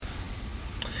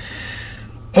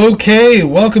Okay,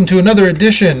 welcome to another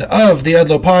edition of the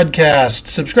Edlo Podcast.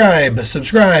 Subscribe,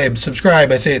 subscribe, subscribe.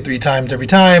 I say it 3 times every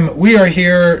time. We are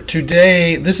here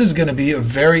today. This is going to be a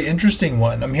very interesting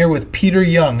one. I'm here with Peter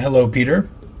Young. Hello, Peter.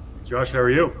 Josh, how are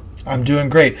you? I'm doing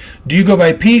great. Do you go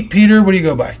by Pete, Peter? What do you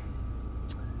go by?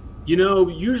 You know,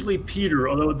 usually Peter,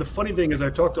 although the funny thing is I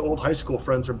talk to old high school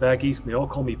friends from back east and they all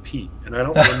call me Pete. And I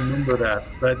don't remember that,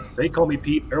 but they call me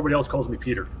Pete. Everybody else calls me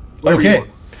Peter. Okay.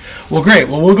 Well, great.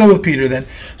 Well, we'll go with Peter then.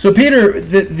 So, Peter,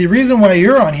 the reason why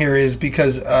you're on here is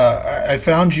because I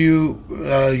found you.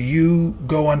 You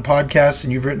go on podcasts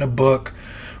and you've written a book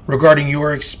regarding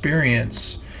your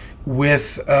experience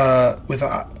with a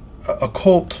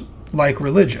cult-like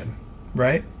religion,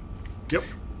 right? Yep.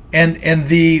 And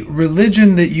the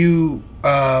religion that you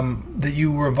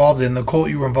were involved in, the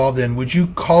cult you were involved in, would you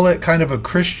call it kind of a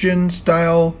Christian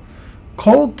style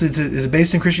cult? Is it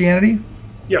based in Christianity?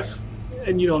 Yes.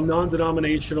 And, you know,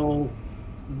 non-denominational,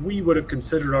 we would have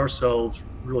considered ourselves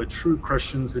really true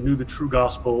Christians who knew the true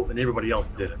gospel and everybody else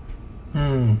did it.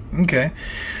 Okay.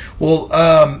 Well,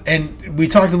 and we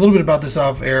talked a little bit about this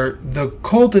off air. The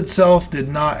cult itself did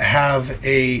not have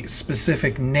a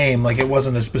specific name, like it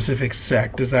wasn't a specific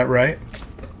sect. Is that right?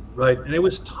 Right. And it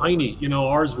was tiny. You know,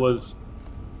 ours was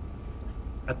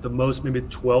at the most maybe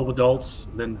 12 adults,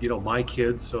 and then, you know, my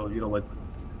kids. So, you know, like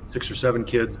 6 or 7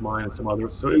 kids, mine and some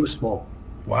others. So it was small.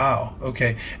 Wow.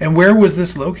 Okay. And where was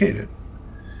this located?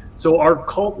 So our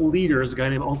cult leader is a guy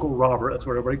named Uncle Robert. That's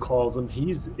what everybody calls him.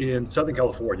 He's in Southern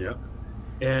California.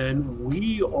 And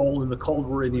we all in the cult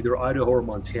were in either Idaho or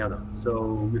Montana.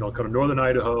 So, you know, kind of northern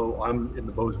Idaho. I'm in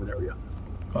the Bozeman area.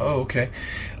 Oh, okay.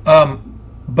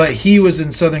 But he was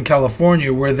in Southern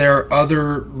California. Were there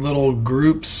other little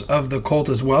groups of the cult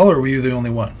as well, or were you the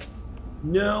only one?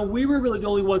 No, we were really the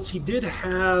only ones. He did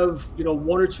have, you know,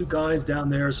 1 or 2 guys down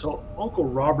there. So Uncle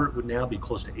Robert would now be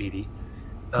close to 80,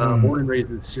 born and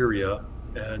raised in Syria.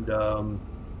 And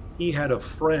he had a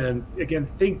friend, again,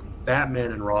 think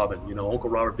Batman and Robin, you know, Uncle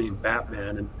Robert being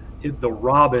Batman, and the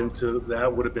Robin to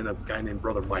that would have been this guy named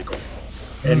Brother Michael.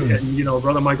 And, you know,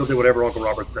 Brother Michael did whatever Uncle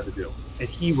Robert said to do. And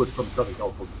he was from Southern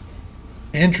California.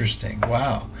 Interesting.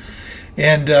 Wow.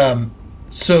 And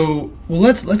so, well,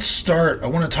 let's start. I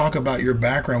want to talk about your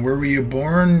background. Where were you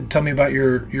born? Tell me about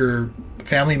your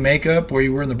family makeup, where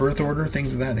you were in the birth order,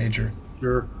 things of that nature.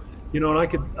 Sure. You know,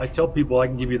 and I tell people I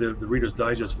can give you the Reader's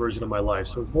Digest version of my life.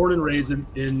 So born and raised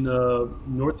in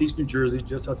northeast New Jersey,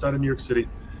 just outside of New York City.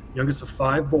 Youngest of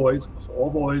 5 boys, so all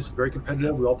boys, very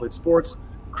competitive. We all played sports,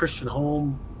 Christian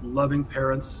home, loving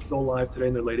parents, still alive today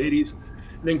in their late 80s.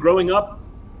 And then growing up,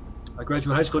 I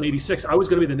graduated high school in 86. I was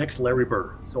going to be the next Larry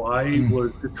Bird. So I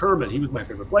was determined. He was my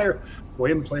favorite player. So I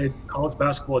even played college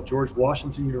basketball at George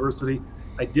Washington University.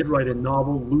 I did write a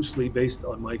novel loosely based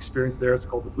on my experience there. It's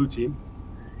called The Blue Team.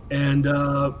 And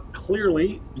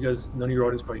clearly, because none of your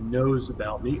audience probably knows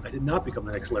about me, I did not become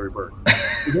the next Larry Bird.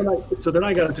 So then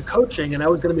I got into coaching, and I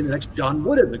was going to be the next John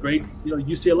Wooden, the great, you know,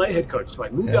 UCLA head coach. So I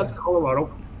moved out to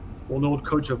Colorado, where an old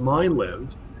coach of mine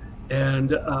lived,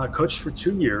 and coached for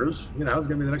 2 years. You know, I was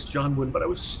going to be the next John Wooden, but I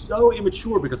was so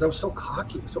immature because I was so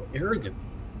cocky, so arrogant.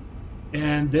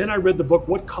 And then I read the book,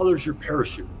 What Color's Your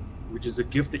Parachute?, which is a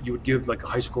gift that you would give like a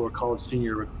high school or college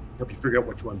senior to help you figure out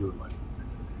what you want to do in life.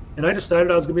 And I decided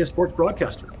I was going to be a sports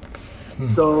broadcaster.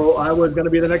 So I was going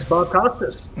to be the next Bob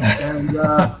Costas. And,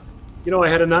 you know, I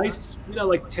had a nice, you know,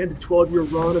 like 10 to 12 year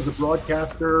run as a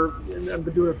broadcaster. And I've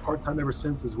been doing it part-time ever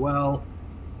since as well.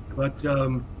 But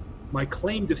my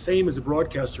claim to fame as a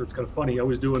broadcaster, it's kind of funny. I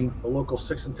was doing a local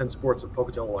 6 and 10 sports at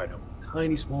Pocatello, Idaho.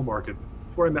 Tiny, small market.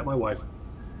 That's where I met my wife.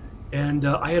 And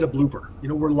I had a blooper. You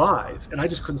know, we're live. And I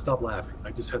just couldn't stop laughing.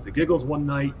 I just had the giggles one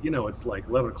night. You know, it's like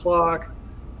 11 o'clock.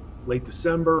 Late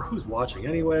December, who's watching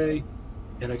anyway?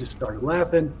 And I just started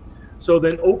laughing. So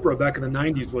then Oprah back in the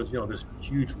 90s was, you know, this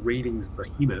huge ratings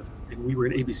behemoth, and we were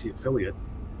an ABC affiliate,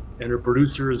 and her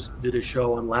producers did a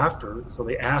show on laughter. So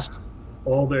they asked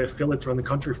all the affiliates around the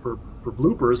country for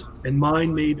bloopers, and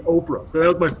mine made Oprah. So that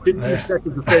was my 15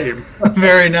 seconds of fame.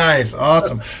 Very nice.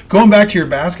 Awesome. Going back to your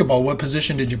basketball, what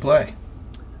position did you play?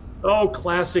 Oh,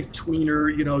 classic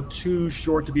tweener, you know, too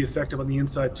short to be effective on the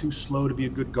inside, too slow to be a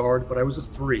good guard, but I was a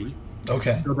 3.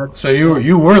 Okay. So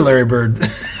you were Larry Bird.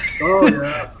 Oh,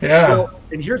 yeah. Yeah. Well,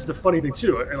 and here's the funny thing,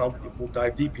 too, and we'll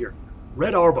dive deep here.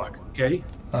 Red Auerbach, okay,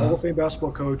 Hall of Fame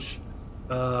basketball coach,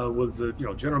 was the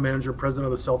general manager,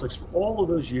 president of the Celtics. For all of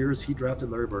those years, he drafted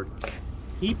Larry Bird.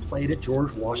 He played at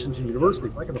George Washington University,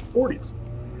 like in the 40s.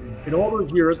 In all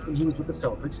those years when he was with the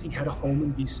Celtics, he had a home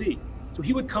in D.C., so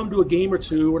he would come to a game or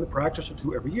two and a practice or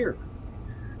two every year.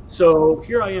 So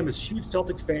here I am, this huge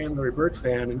Celtic fan, Larry Bird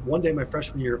fan, and one day my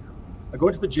freshman year, I go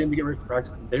into the gym to get ready for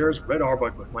practice, and there's Red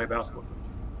Auerbach with my basketball coach.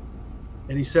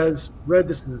 And he says, Red,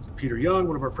 this is Peter Young,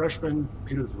 one of our freshmen.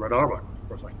 Peter, this is Red Auerbach. Of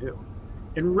course I knew.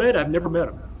 And Red, I've never met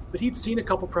him, but he'd seen a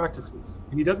couple practices.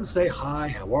 And he doesn't say, hi,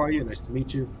 how are you? Nice to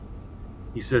meet you.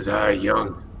 He says, hi,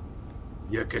 Young.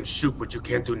 You can shoot, but you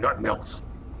can't do nothing else.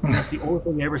 And that's the only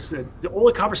thing he ever said. The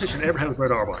only conversation I ever had with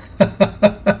Red Auerbach.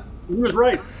 He was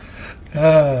right.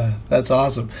 That's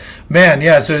awesome, man.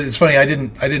 Yeah, so it's funny. I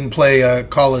didn't play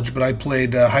college, but I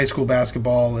played high school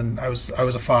basketball, and I was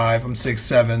a 5. I'm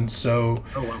 6'7", so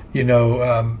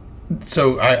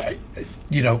so I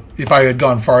if I had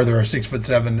gone farther, or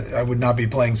 6'7", I would not be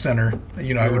playing center.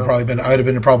 I would have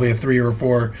been probably a 3 or a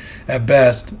 4 at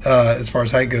best as far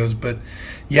as height goes, but.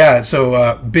 Yeah,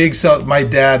 so my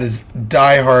dad is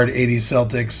diehard 80s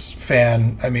Celtics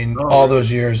fan. I mean, all those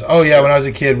years. Oh, yeah, when I was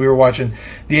a kid, we were watching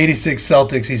the 86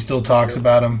 Celtics. He still talks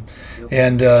about them.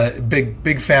 And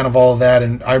big fan of all of that.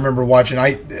 And I remember watching.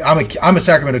 I'm a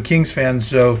Sacramento Kings fan,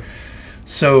 so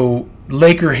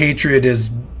Laker hatred is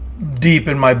deep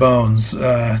in my bones.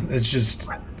 It's just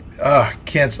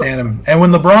can't stand him. And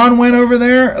when LeBron went over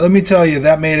there, let me tell you,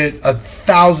 that made it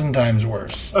 1,000 times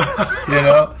worse.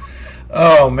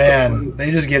 Oh man,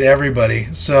 they just get everybody.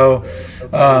 So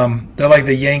they're like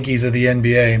the Yankees of the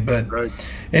NBA. But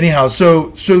anyhow,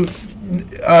 so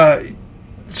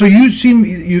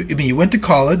you went to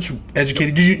college,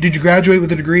 educated. Did you graduate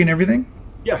with a degree and everything?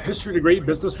 Yeah, history degree,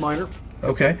 business minor.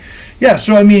 Okay, yeah.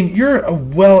 So I mean, you're a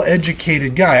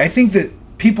well-educated guy. I think that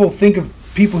people think of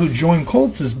people who join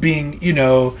cults as being,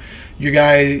 your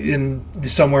guy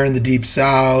somewhere in the deep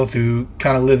South who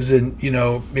kind of lives in,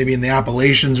 maybe in the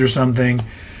Appalachians or something.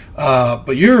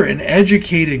 But you're an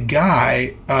educated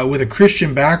guy with a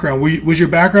Christian background. Was your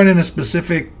background in a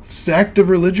specific sect of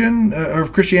religion, or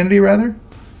of Christianity, rather?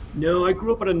 No, I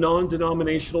grew up in a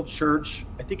non-denominational church.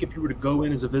 I think if you were to go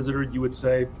in as a visitor, you would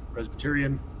say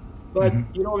Presbyterian. But,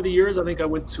 over the years, I think I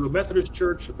went to a Methodist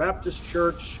church, a Baptist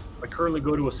church. I currently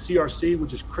go to a CRC,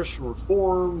 which is Christian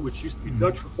Reform, which used to be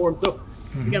Dutch Reform. So,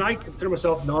 again, I consider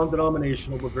myself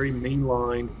non-denominational, but very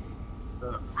mainline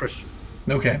Christian.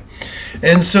 Okay.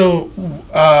 And so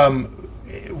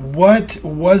what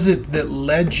was it that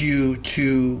led you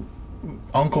to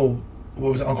Uncle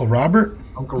Robert?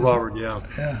 Uncle Robert, yeah.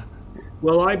 Yeah.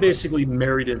 Well, I basically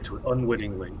married into it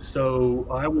unwittingly. So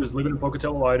I was living in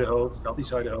Pocatello, Idaho,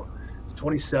 southeast Idaho. I was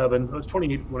 27. I was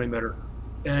 28 when I met her.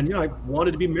 And, I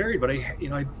wanted to be married, but I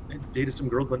dated some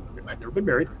girls, but I'd never been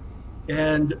married.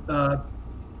 And her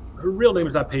real name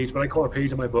is not Paige, but I call her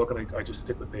Paige in my book, and I just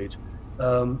stick with Paige.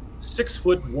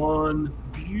 6'1",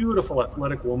 beautiful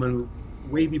athletic woman,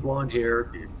 wavy blonde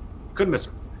hair. Couldn't miss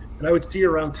her. And I would see her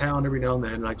around town every now and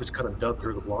then, and I just kind of dubbed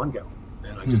her the blonde gal.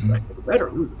 And I just I met her.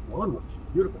 Ooh, the blonde one, she's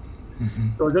beautiful.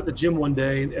 So I was at the gym one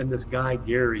day, and this guy,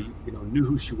 Gary, knew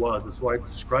who she was. And so I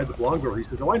described the blonde girl. He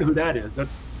said, I know who that is.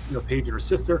 That's, Paige and her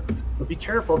sister. But be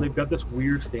careful, they've got this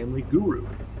weird family guru.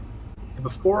 And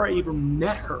before I even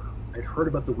met her, I'd heard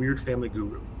about the weird family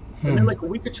guru. And then like a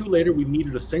week or two later, we meet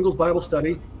at a singles Bible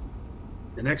study.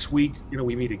 The next week,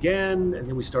 we meet again, and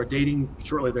then we start dating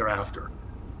shortly thereafter.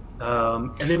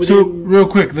 And then real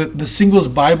quick, the singles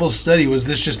Bible study, was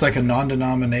this just like a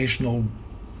non-denominational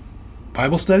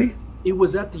Bible study? It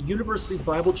was at the University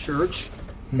Bible Church.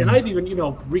 And I've even,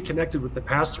 reconnected with the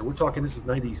pastor. We're talking, this is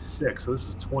 96, so this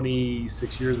is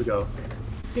 26 years ago.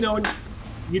 And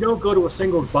you don't go to a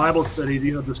single Bible study,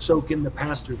 to soak in the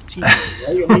pastor's teaching,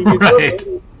 right? I mean, you go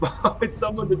to find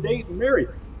someone to date and marry.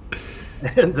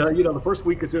 And, the first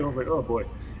week or two, I was like, oh, boy.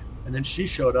 And then she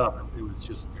showed up. It was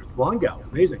just, there's blonde gal. It was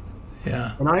amazing.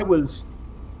 Yeah. And I was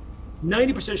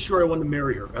 90% sure I wanted to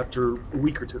marry her after a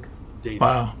week or two dating.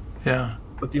 Wow. Yeah.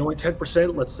 But the only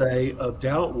 10%, let's say, of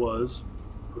doubt was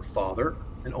her father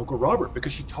and Uncle Robert,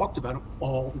 because she talked about him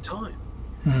all the time.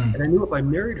 And I knew if I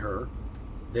married her,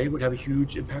 they would have a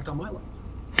huge impact on my life.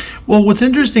 Well, what's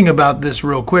interesting about this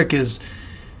real quick is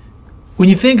when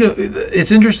you think of,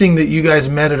 it's interesting that you guys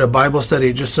met at a Bible study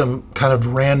at just some kind of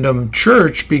random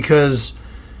church, because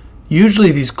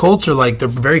usually these cults are they're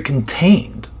very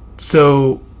contained.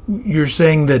 So you're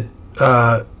saying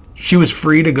that she was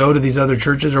free to go to these other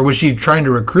churches, or was she trying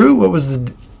to recruit? What was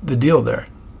the deal there?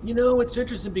 It's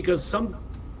interesting because some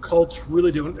cults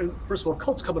really do. And first of all,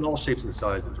 cults come in all shapes and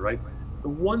sizes, right? The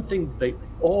one thing they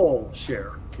all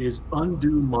share is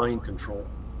undue mind control,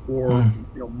 or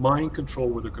mind control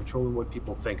where they're controlling what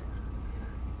people think.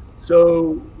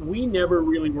 So we never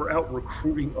really were out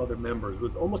recruiting other members. It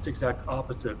was almost the exact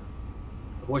opposite.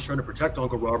 always trying to protect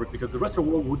Uncle Robert because the rest of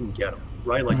the world wouldn't get him,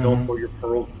 right? Like, don't throw your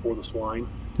pearls before the swine.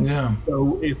 Yeah.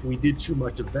 So if we did too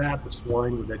much of that, the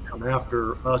swine would then come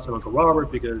after us and Uncle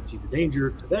Robert because he's a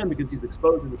danger to them because he's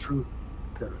exposing the truth,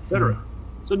 et cetera, et cetera.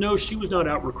 So no, she was not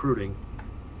out recruiting.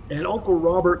 And Uncle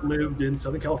Robert lived in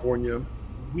Southern California.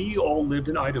 We all lived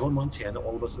in Idaho and Montana,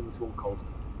 all of us in this little cult,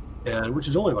 and which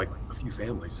is only like a few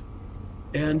families.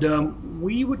 And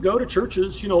we would go to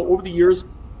churches, over the years.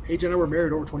 Paige and I were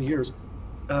married over 20 years.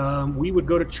 We would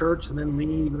go to church and then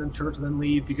leave, and then church and then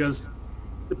leave, because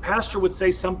the pastor would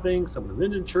say something, someone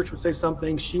in the church would say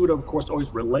something. She would, of course, always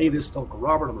relay this to Uncle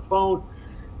Robert on the phone.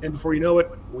 And before you know it,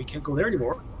 we can't go there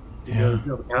anymore because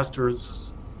the pastor's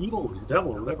evil, he's the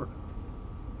devil or whatever.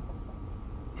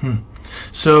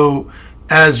 So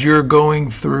as you're going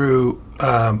through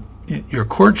your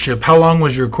courtship, how long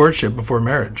was your courtship before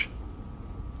marriage?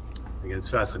 Again, it's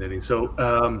fascinating.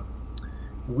 So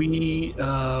we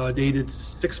dated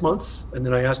 6 months, and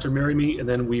then I asked her to marry me, and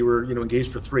then we were,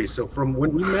 engaged for 3. So from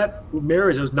when we met,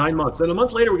 marriage, it was 9 months. Then a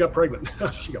month later, we got pregnant.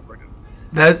 She got pregnant.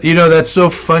 That's so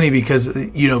funny because,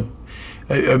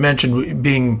 I mentioned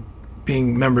being a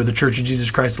member of the Church of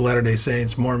Jesus Christ of Latter-day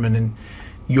Saints, Mormon, and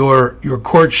your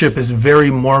courtship is very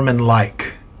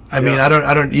Mormon-like. I mean, I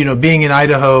don't, being in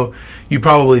Idaho, you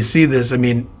probably see this. I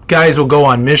mean, guys will go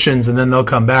on missions and then they'll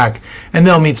come back and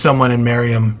they'll meet someone and marry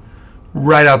them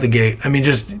right out the gate. I mean,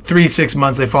 just 3-6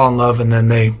 months they fall in love and then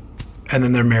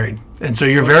they're married. And so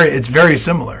it's very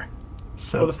similar.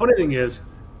 So well, the funny thing is,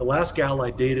 the last gal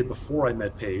I dated before I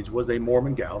met Paige was a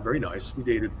Mormon gal, very nice. We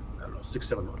dated,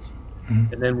 6-7 months.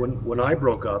 And then when I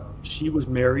broke up, she was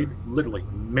married, literally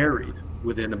married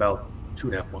within about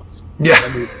 2.5 months. Yeah.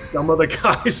 I mean, some other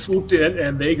guys swooped in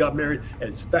and they got married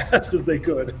as fast as they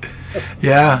could.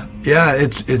 Yeah,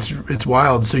 it's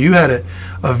wild. So you had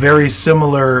a very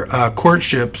similar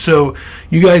courtship. So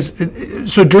you guys,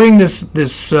 during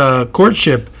this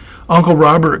courtship, Uncle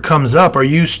Robert comes up. Are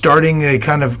you starting a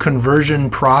kind of conversion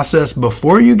process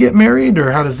before you get married,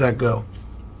 or how does that go?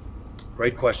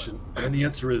 Great question. And the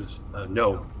answer is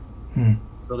no.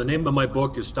 So the name of my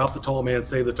book is Stop the Tall Man,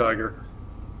 Save the Tiger.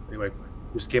 Anyway,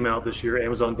 this came out this year,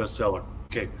 Amazon bestseller.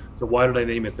 Okay, so why did I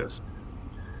name it this?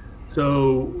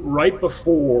 So right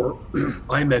before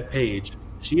I met Paige,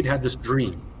 she had this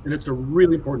dream, and it's a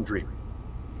really important dream.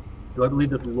 Do I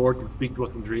believe that the Lord can speak to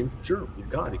us in dreams? Sure, he's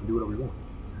God, he can do whatever he wants.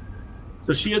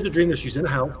 So she has a dream that she's in a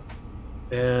house,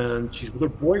 and she's with her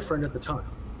boyfriend at the time,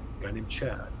 a guy named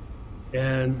Chad.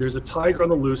 And there's a tiger on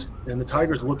the loose, and the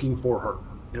tiger's looking for her.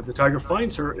 And if the tiger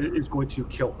finds her, it's going to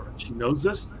kill her. She knows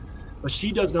this, but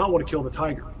she does not want to kill the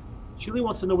tiger. She really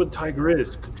wants to know what the tiger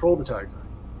is, to control the tiger.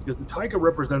 Because the tiger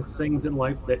represents things in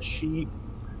life that she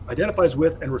identifies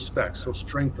with and respects. So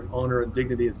strength and honor and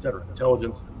dignity, etc.,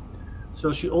 intelligence.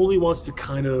 So she only wants to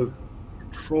kind of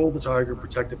control the tiger,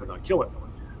 protect it, but not kill it.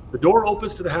 The door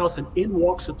opens to the house, and in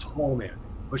walks a tall man.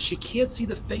 But she can't see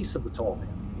the face of the tall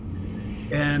man.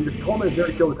 And the tall man is there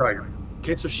to kill the tiger.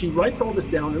 Okay, so she writes all this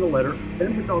down in a letter,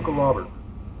 sends it to Uncle Robert.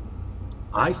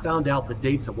 I found out the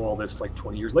dates of all this like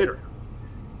 20 years later.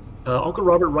 Uncle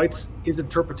Robert writes his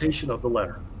interpretation of the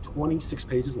letter, 26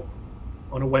 pages long,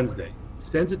 on a Wednesday,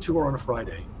 sends it to her on a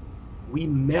Friday. We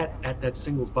met at that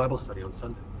singles Bible study on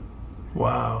Sunday.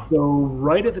 Wow. So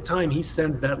right at the time he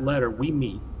sends that letter, we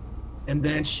meet. And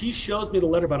then she shows me the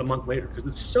letter about a month later because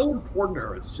it's so important to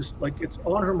her. It's just like it's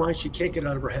on her mind. She can't get it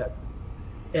out of her head.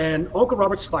 And Uncle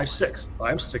Robert's 5'6".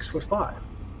 I'm 6'5".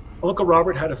 Uncle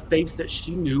Robert had a face that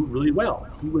she knew really well.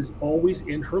 He was always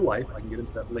in her life. I can get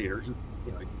into that later.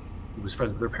 He was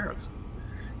friends with their parents.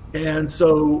 And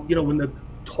so, when the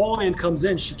tall man comes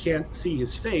in, she can't see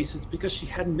his face. It's because she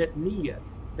hadn't met me yet.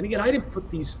 And again, I didn't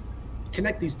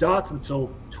connect these dots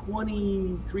until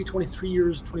 24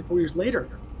 years later.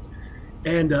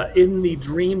 And in the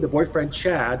dream, the boyfriend,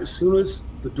 Chad, as soon as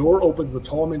the door opens, the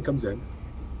tall man comes in.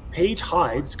 Paige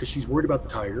hides because she's worried about the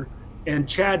tiger, and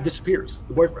Chad disappears,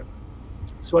 the boyfriend.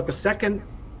 So at the second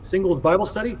singles Bible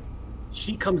study,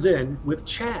 she comes in with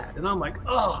Chad, and I'm like,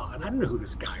 oh, and I didn't know who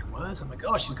this guy was. I'm like,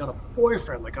 oh, she's got a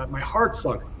boyfriend. Like, my heart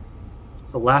sunk.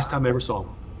 It's the last time I ever saw him.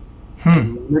 I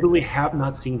literally have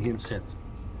not seen him since.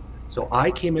 So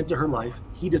I came into her life,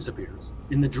 he disappears.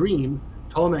 In the dream,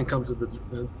 tall man comes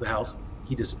to the house,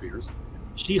 he disappears.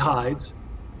 She hides,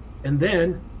 and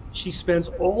then she spends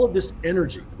all of this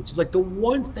energy, which is like the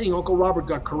one thing Uncle Robert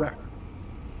got correct,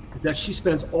 is that she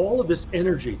spends all of this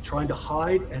energy trying to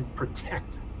hide and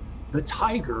protect the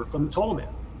tiger from the tall man.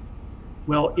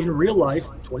 Well, in real life,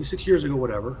 26 years ago,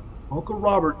 whatever, Uncle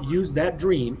Robert used that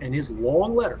dream and his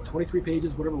long letter, 23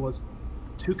 pages, whatever it was,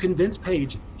 to convince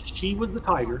Paige she was the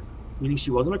tiger, meaning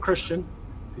she wasn't a Christian,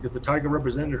 because the tiger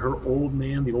represented her old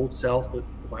man, the old self that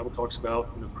the Bible talks about,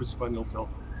 crucifying the old self.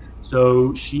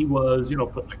 So she was,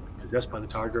 possessed by the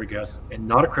tiger, I guess, and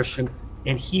not a Christian.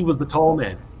 And he was the tall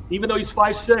man, even though he's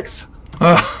 5'6".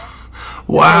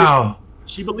 Wow.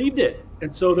 She believed it.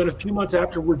 And so then a few months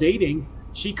after we're dating,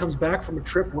 she comes back from a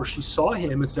trip where she saw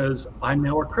him and says, I'm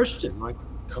now a Christian. I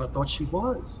kind of thought she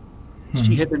was.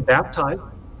 She had been baptized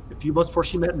a few months before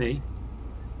she met me.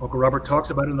 Uncle Robert talks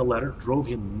about it in the letter, drove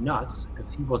him nuts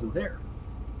because he wasn't there.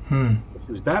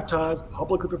 She was baptized,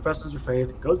 publicly professes her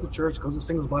faith, goes to church, goes to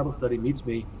singles Bible study, meets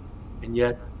me, and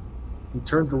yet he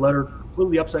turns the letter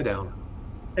completely upside down.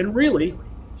 And really,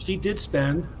 she did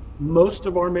spend most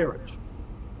of our marriage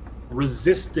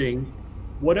resisting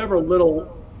whatever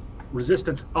little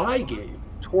resistance I gave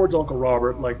towards Uncle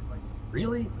Robert. Like,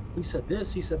 really? He said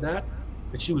this, he said that.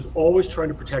 And she was always trying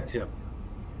to protect him.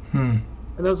 And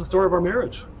that was the story of our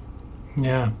marriage.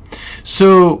 Yeah.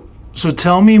 So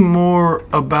tell me more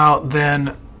about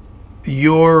then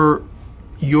your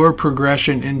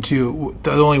progression into,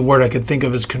 the only word I could think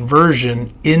of is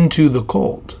conversion, into the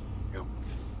cult. Yeah.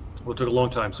 Well, it took a long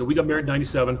time. So we got married in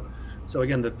 97. So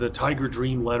again, the Tiger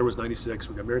Dream letter was 96.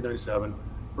 We got married in 97.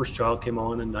 First child came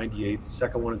on in 98.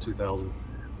 Second one in 2000.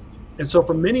 And so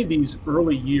for many of these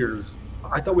early years,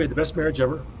 I thought we had the best marriage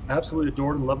ever. Absolutely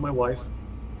adored and loved my wife.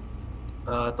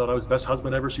 I thought I was the best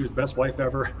husband ever. She was the best wife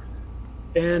ever.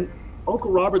 And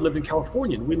Uncle Robert lived in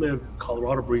California, and we lived in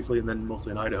Colorado briefly, and then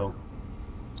mostly in Idaho.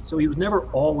 So he was never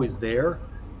always there,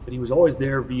 but he was always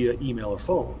there via email or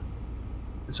phone.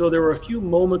 And so there were a few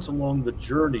moments along the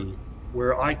journey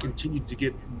where I continued to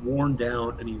get worn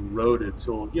down and eroded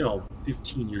till,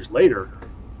 15 years later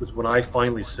was when I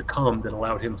finally succumbed and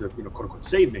allowed him to, quote unquote,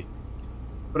 save me.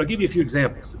 But I'll give you a few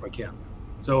examples if I can.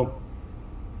 So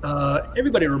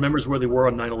everybody remembers where they were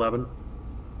on 9/11.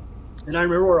 And I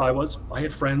remember where I was. I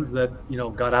had friends that,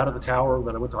 got out of the tower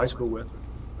that I went to high school with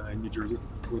in New Jersey,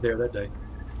 who were there that day.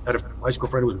 I had a high school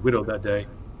friend who was widowed that day.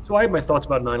 So I had my thoughts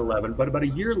about 9/11. But about a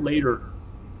year later,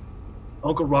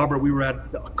 Uncle Robert, we were at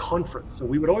a conference. So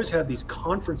we would always have these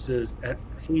conferences at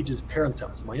Paige's parents'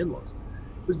 house, my in-laws.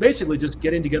 It was basically just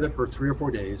getting together for 3 or 4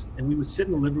 days, and we would sit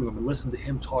in the living room and listen to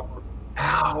him talk for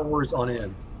hours on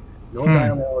end. No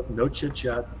dialogue, no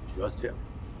chit-chat, just him.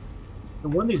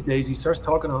 And one of these days, he starts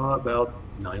talking about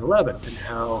 9/11 and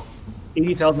how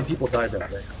 80,000 people died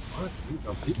that day. What?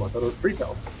 80,000 people? I thought it was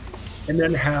 3,000. And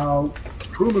then how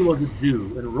Truman was a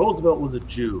Jew and Roosevelt was a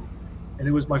Jew. And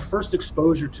it was my first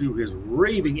exposure to his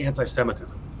raving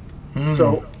anti-Semitism.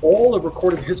 So all of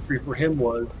recorded history for him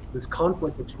was this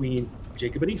conflict between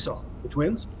Jacob and Esau, the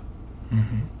twins.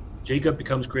 Jacob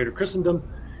becomes creator of Christendom.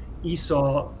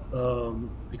 Esau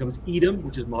becomes Edom,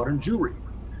 which is modern Jewry.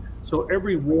 So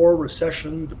every war,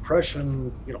 recession,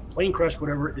 depression, plane crash,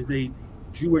 whatever, is a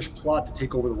Jewish plot to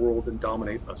take over the world and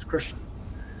dominate us Christians.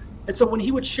 And so when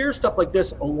he would share stuff like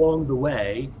this along the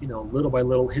way, little by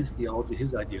little, his theology,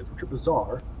 his ideas, which are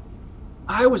bizarre,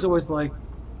 I was always like,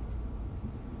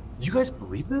 do you guys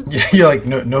believe this? Yeah, you're like,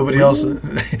 no, nobody else.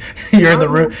 You're in the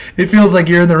room. It feels like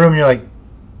you're in the room. You're like,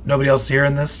 nobody else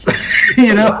hearing this,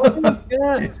 Yeah.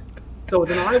 So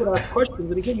then I would ask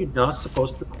questions, and again, you're not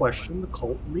supposed to question the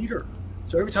cult leader.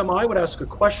 So every time I would ask a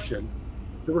question,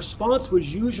 the response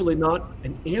was usually not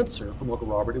an answer from Uncle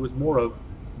Robert. It was more of,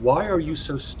 why are you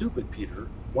so stupid, Peter?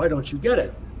 Why don't you get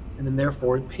it? And then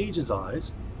therefore, in Paige's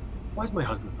eyes, why is my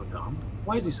husband so dumb?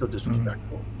 Why is he so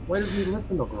disrespectful? Why doesn't he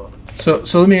listen to Uncle Robert?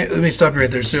 So let me stop you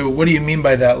right there. So what do you mean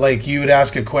by that? Like, you would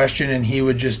ask a question and he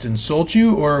would just insult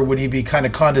you, or would he be kind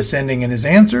of condescending in his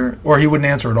answer, or he wouldn't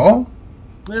answer at all?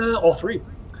 All three.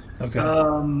 Okay.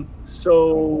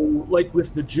 So like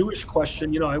with the Jewish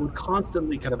question, I would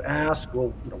constantly kind of ask, well,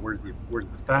 where's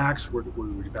the facts? Where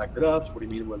would you back it up? So what do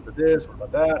you mean with this? What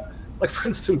about that? Like, for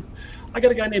instance, I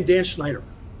got a guy named Dan Schneider.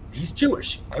 He's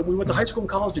Jewish. We went to high school and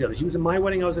college together. He was in my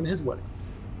wedding. I was in his wedding.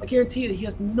 I guarantee you he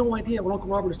has no idea what Uncle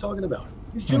Robert is talking about.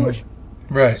 He's Jewish.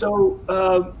 Right. So,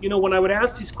 when I would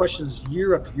ask these questions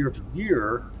year after year after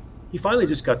year, he finally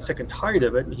just got sick and tired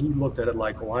of it. And he looked at it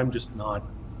like, well,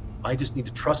 I just need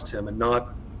to trust him and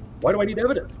not, why do I need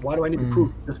evidence? Why do I need to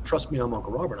prove? Just trust me, I'm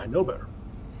Uncle Robert. I know better.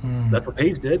 That's what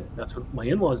Paige did. That's what my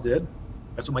in-laws did.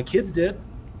 That's what my kids did.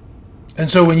 And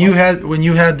so when you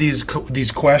had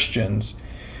these questions,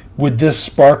 would this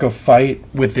spark a fight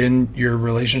within your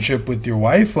relationship with your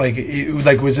wife? Like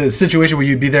was it a situation where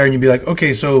you'd be there and you'd be like,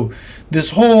 okay, so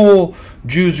this whole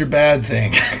Jews are bad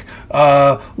thing,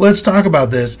 let's talk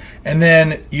about this. And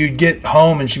then you'd get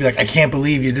home and she'd be like, I can't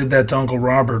believe you did that to Uncle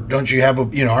Robert. Don't you have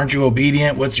aren't you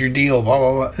obedient? What's your deal? Blah,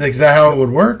 blah, blah. Like, is that how it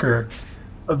would work? Or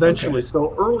eventually? Okay.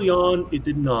 So early on, it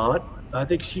did not. I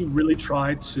think she really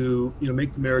tried to,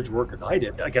 make the marriage work as I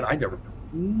did. Again, I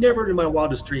never in my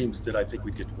wildest dreams did I think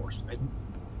we'd get divorced.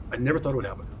 I never thought it would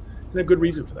happen. And a good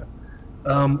reason for that.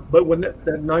 But when that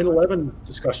 9/11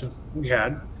 discussion we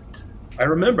had, I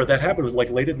remember that happened was like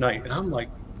late at night, and I'm like,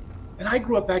 and I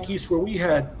grew up back east where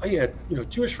I had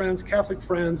Jewish friends, Catholic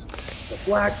friends,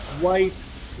 black, white,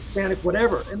 Hispanic,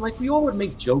 whatever, and like we all would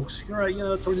make jokes,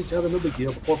 towards each other, no big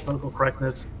deal. Before political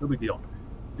correctness, no big deal.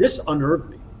 This unnerved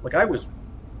me. Like I was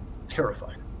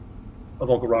terrified of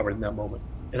Uncle Robert in that moment,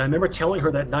 and I remember telling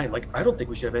her that night, like, I don't think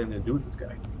we should have anything to do with this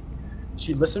guy.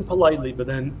 She listened politely, but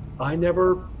then I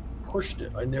never pushed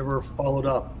it. I never followed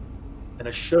up, and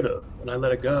I should have, and I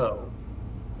let it go.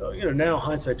 So, now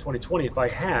hindsight 2020, if I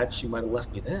had, she might have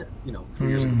left me then, 3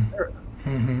 years ago.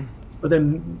 Mm-hmm. But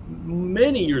then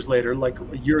many years later, like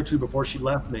a year or two before she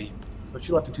left me, so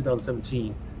she left in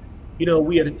 2017,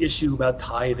 we had an issue about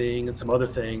tithing and some other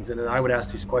things, and then I would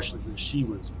ask these questions, and she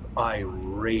was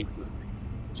irate with me,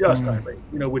 just irate.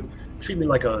 Would treat me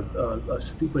like a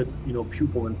stupid,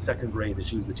 pupil in second grade that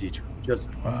she was the teacher. Just,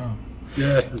 wow.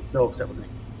 Yeah, she was so upset with me.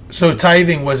 So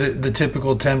tithing, was it the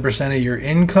typical 10% of your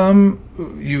income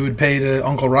you would pay to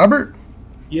Uncle Robert?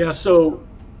 Yeah, so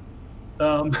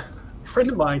a friend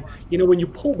of mine, when you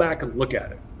pull back and look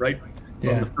at it, right,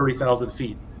 from the 30,000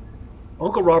 feet,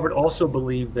 Uncle Robert also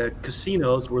believed that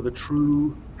casinos were the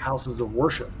true houses of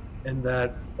worship, and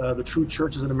that the true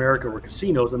churches in America were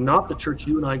casinos and not the church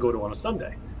you and I go to on a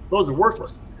Sunday. Those are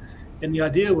worthless. And the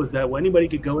idea was that anybody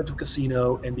could go into a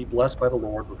casino and be blessed by the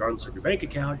Lord, regardless of your bank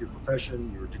account, your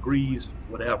profession, your degrees,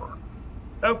 whatever.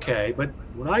 Okay, but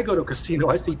when I go to a casino,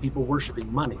 I see people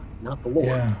worshiping money, not the Lord.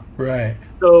 Yeah, right.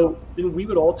 So we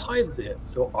would all tithe it.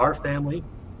 So our family,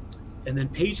 and then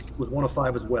Paige was one of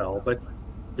 5 as well, but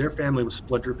their family was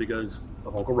splintered because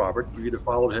of Uncle Robert. You either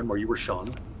followed him or you were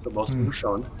shunned. So most of them were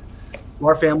shunned. So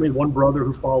our family, one brother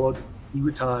who followed, he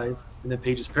would tithe, and then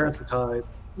Paige's parents would tithe,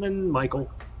 and then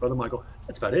brother Michael,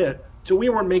 that's about it. So we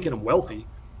weren't making him wealthy.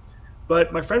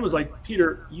 But my friend was like,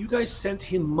 Peter, you guys sent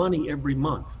him money every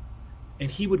month, and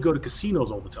he would go to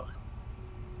casinos all the time.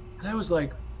 And I was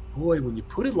like, boy, when you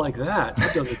put it like that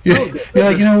doesn't feel good.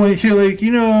 You're like,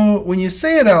 when you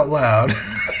say it out loud.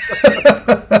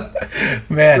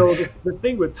 Man. So the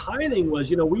thing with tithing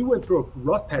was, we went through a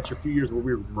rough patch a few years where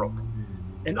we were broke.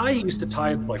 And I used to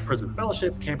tithe like Prison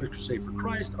Fellowship, Campus Crusade for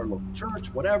Christ, our local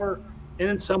church, whatever. And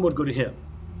then some would go to him.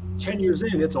 10 years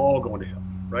in, it's all going to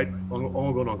him, right?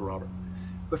 All going to Uncle Robert.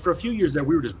 But for a few years there,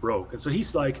 we were just broke. And so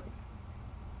he's like,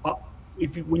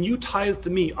 when you tithe to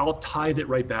me, I'll tithe it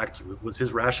right back to you, was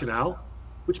his rationale,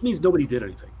 which means nobody did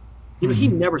anything. He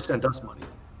never sent us money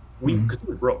because he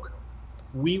was broke.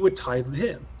 We would tithe to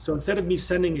him. So instead of me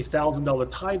sending a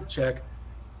 $1,000 tithe check,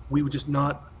 we would just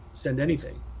not send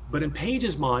anything. But in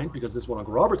Paige's mind, because this is what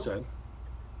Uncle Robert said,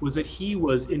 was that he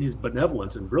was, in his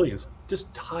benevolence and brilliance,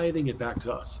 just tithing it back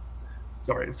to us.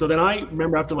 Sorry. So then I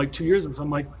remember after like 2 years, and so I'm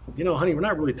like, honey, we're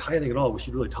not really tithing at all. We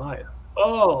should really tithe.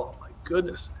 Oh my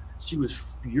goodness. She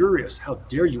was furious. How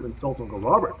dare you insult Uncle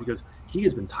Robert, because he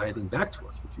has been tithing back to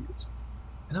us for 2 years.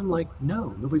 And I'm like,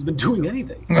 no, nobody's been doing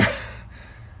anything.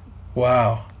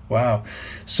 Wow.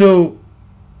 So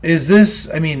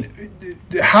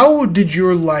how did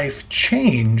your life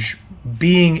change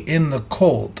being in the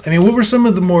cult? What were some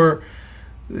of the more,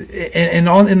 and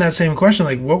on in that same question,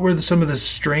 like what were some of the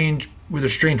strange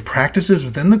practices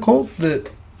within the cult that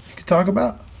you could talk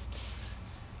about?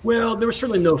 Well, there was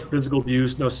certainly no physical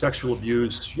abuse, no sexual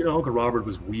abuse. Uncle Robert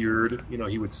was weird.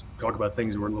 He would talk about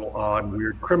things that were a little odd and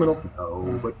weird. Criminal?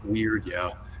 No, but weird,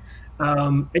 yeah.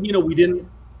 And, we didn't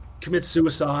commit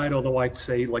suicide, although like to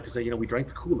say, we drank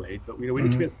the Kool-Aid, but we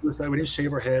didn't commit suicide. We didn't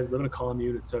shave our heads, live in a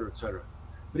commune, et cetera, et cetera.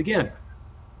 But again,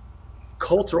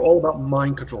 cults are all about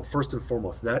mind control, first and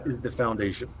foremost. That is the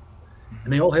foundation.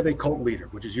 And they all have a cult leader,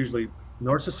 which is usually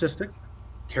narcissistic,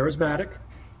 charismatic,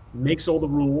 makes all the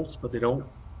rules, but they don't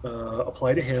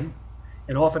apply to him,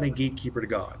 and often a gatekeeper to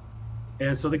God.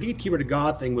 And so the gatekeeper to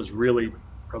God thing was really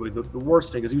probably the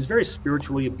worst thing, because he was very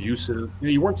spiritually abusive.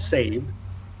 You weren't saved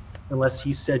unless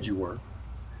he said you were.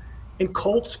 And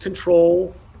cults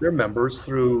control their members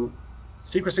through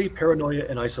secrecy, paranoia,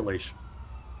 and isolation.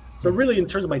 So really, in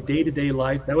terms of my day-to-day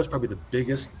life, that was probably the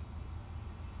biggest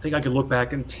thing I could look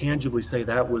back and tangibly say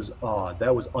that was odd,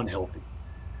 that was unhealthy.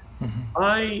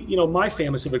 My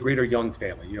family, so the greater Young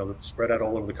family, that spread out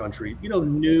all over the country,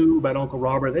 knew about Uncle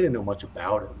Robert. They didn't know much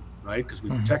about him, right? Because we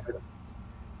protected him.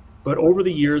 But over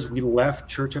the years, we left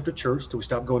church after church till we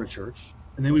stopped going to church.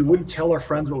 And then we wouldn't tell our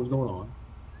friends what was going on.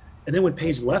 And then when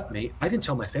Paige left me, I didn't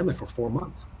tell my family for 4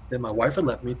 months. Then my wife had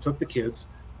left me, took the kids,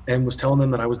 and was telling them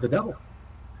that I was the devil.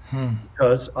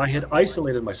 Because I had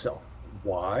isolated myself.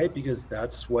 Why? Because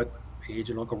that's what Paige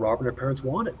and Uncle Robert and their parents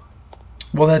wanted.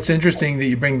 Well, that's interesting that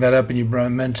you bring that up and you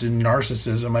mentioned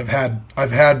narcissism. I've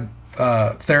had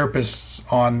therapists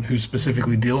on who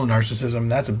specifically deal in narcissism.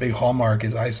 That's a big hallmark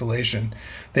is isolation.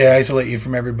 They isolate you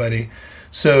from everybody.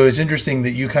 So it's interesting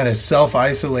that you kind of self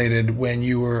isolated when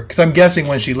you were, because I'm guessing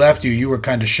when she left you, you were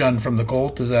kind of shunned from the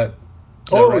cult. Is that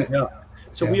right? Yeah.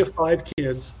 So Yeah. we have 5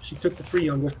 kids. She took the 3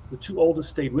 youngest. The 2 oldest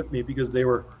stayed with me because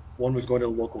one was going to a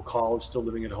local college, still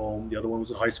living at home. The other one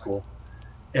was in high school.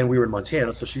 And we were in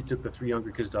Montana, so she took the 3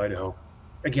 younger kids to Idaho.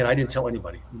 Again, I didn't tell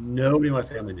anybody. Nobody in my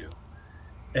family knew.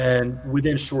 And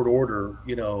within short order,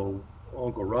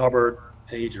 Uncle Robert,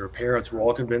 Paige, and her parents were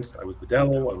all convinced I was the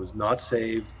devil. I was not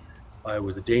saved. I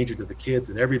was a danger to the kids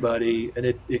and everybody. And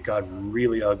it got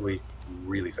really ugly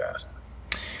really fast.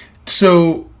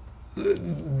 So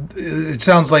it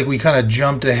sounds like we kind of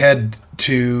jumped ahead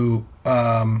to,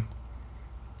 like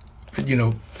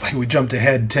we jumped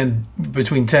ahead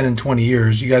between 10 and 20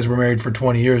 years. You guys were married for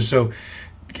 20 years. So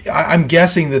I'm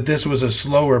guessing that this was a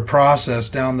slower process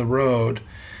down the road.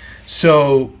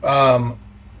 So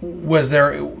were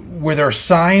there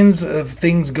signs of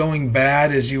things going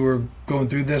bad as you were going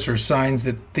through this, or signs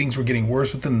that things were getting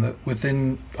worse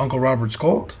within Uncle Robert's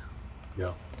cult?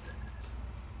 Yeah.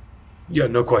 Yeah,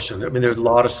 no question. I mean, there's a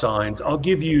lot of signs. I'll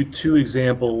give you 2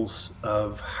 examples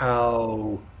of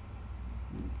how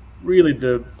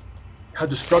how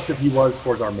destructive he was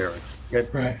towards our marriage. Okay?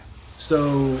 Right.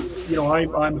 So,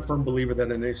 I'm a firm believer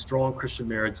that in a strong Christian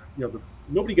marriage,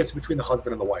 nobody gets between the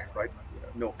husband and the wife, right?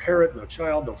 No parent, no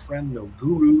child, no friend, no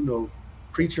guru, no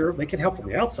preacher. They can help from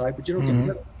the outside, but you don't get in the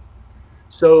middle.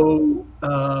 So,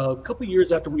 a couple of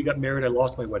years after we got married, I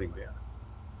lost my wedding band.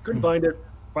 Couldn't find it.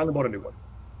 Finally bought a new one.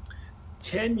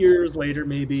 10 years later,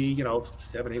 maybe,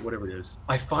 7, 8, whatever it is,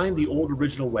 I find the old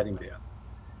original wedding band.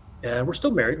 And we're still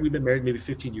married. We've been married maybe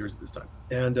 15 years at this time.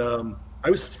 And I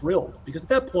was thrilled because at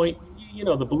that point,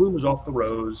 the balloon was off the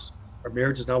rose. Our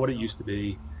marriage is not what it used to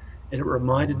be. And it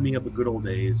reminded me of the good old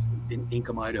days in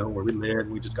Ingham, Idaho, where we lived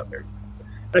and we just got married.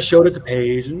 I showed it to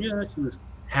Paige, and she was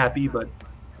happy. But,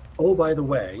 oh, by the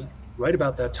way, right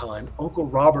about that time, Uncle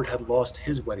Robert had lost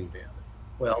his wedding band.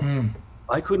 Well,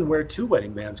 I couldn't wear 2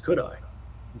 wedding bands, could I?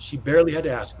 And she barely had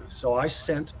to ask me. So I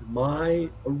sent my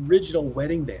original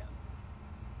wedding band.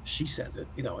 She sent it,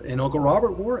 and Uncle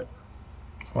Robert wore it.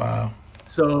 Wow.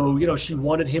 So, she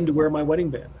wanted him to wear my wedding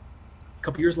band. A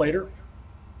couple years later,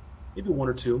 maybe 1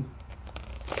 or 2,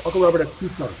 Uncle Robert had 2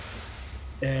 sons.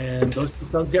 And those 2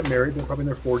 sons get married. They're probably in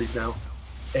their 40s now.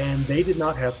 And they did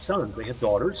not have sons. They had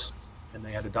daughters, and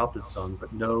they had adopted sons,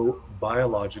 but no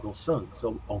biological sons.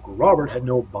 So Uncle Robert had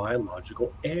no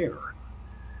biological heir.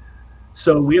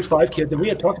 So we had 5 kids, and we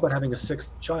had talked about having a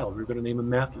 6th child. We were going to name him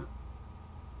Matthew.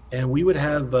 And we would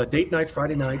have date night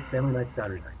Friday night, family night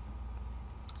Saturday night.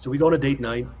 So we go on a date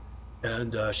night,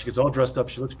 and she gets all dressed up.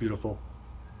 She looks beautiful.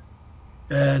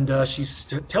 And she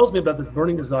tells me about this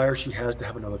burning desire she has to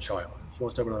have another child. She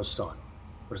wants to have another son,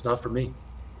 but it's not for me.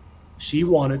 She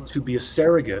wanted to be a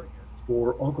surrogate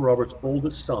for Uncle Robert's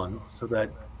oldest son so that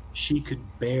she could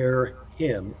bear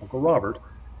him, Uncle Robert,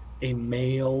 a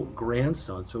male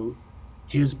grandson, so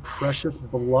his precious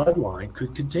bloodline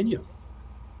could continue.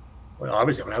 Well,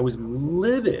 obviously, I was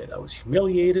livid. I was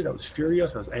humiliated. I was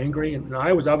furious. I was angry. And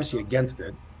I was obviously against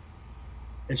it.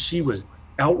 And she was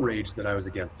outraged that I was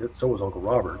against it. So was Uncle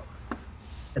Robert.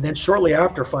 And then shortly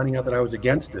after finding out that I was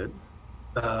against it,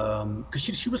 because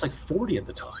she was like 40 at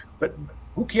the time. But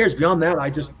who cares? Beyond that,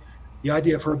 the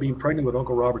idea of her being pregnant with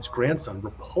Uncle Robert's grandson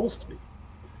repulsed me.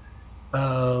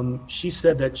 She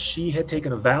said that she had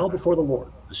taken a vow before the Lord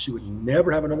that she would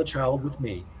never have another child with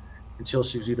me until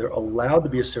she was either allowed to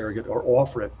be a surrogate or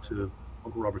offer it to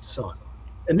Uncle Robert's son.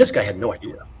 And this guy had no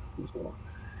idea what was going on.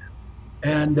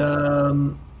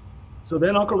 And so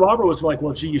then Uncle Robert was like,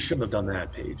 well, gee, you shouldn't have done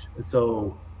that, Paige. And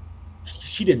so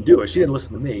she didn't do it. She didn't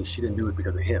listen to me. She didn't do it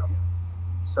because of him.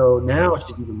 So now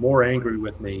she's even more angry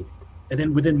with me. And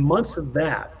then within months of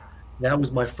that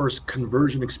was my first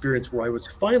conversion experience where I was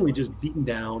finally just beaten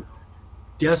down,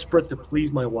 desperate to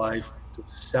please my wife, to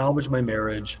salvage my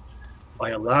marriage.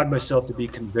 I allowed myself to be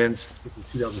convinced in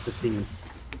 2015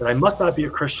 that I must not be a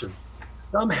Christian.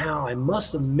 Somehow I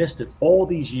must have missed it all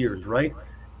these years, right?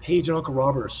 Paige and Uncle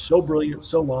Robert are so brilliant,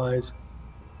 so wise.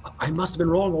 I must have been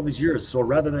wrong all these years. So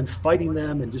rather than fighting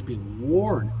them and just being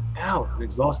worn out and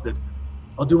exhausted,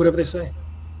 I'll do whatever they say.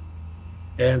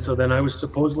 And so then I was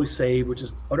supposedly saved, which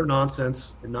is utter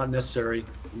nonsense and not necessary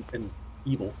and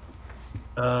evil.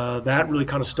 That really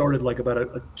kind of started like about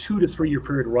a 2 to 3 year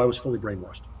period where I was fully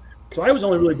brainwashed. So I was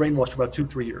only really brainwashed for about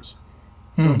 2-3 years.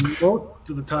 So most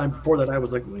of the time before that, I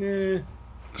was like,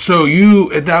 So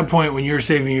you, at that point, when you're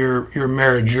saving your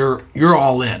marriage, you're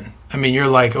all in. I mean, you're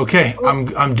like, okay,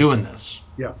 I'm doing this.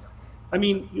 Yeah. I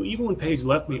mean, even when Paige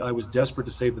left me, I was desperate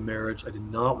to save the marriage. I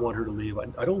did not want her to leave.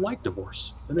 I don't like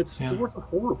divorce. And divorce is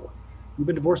horrible. We've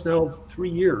been divorced now 3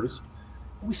 years.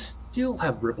 And we still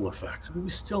have ripple effects. I mean, we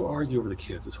still argue over the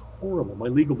kids. It's horrible. My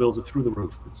legal bills are through the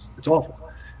roof. It's awful.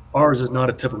 Ours is not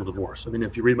a typical divorce. I mean,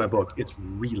 if you read my book, it's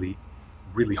really,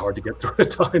 really hard to get through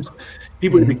at times.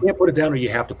 People either can't put it down or you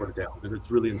have to put it down because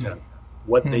it's really intense.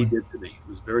 What they did to me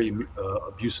was very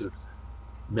abusive.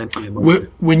 Mentally and emotionally.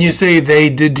 When you say they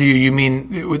did to you,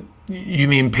 you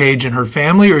mean Paige and her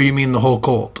family, or you mean the whole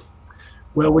cult?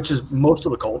 Well, which is most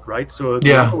of the cult, right? So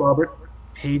Uncle Robert,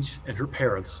 Paige, and her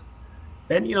parents,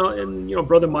 and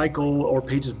Brother Michael or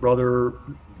Paige's brother,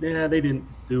 they didn't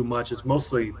do much. It's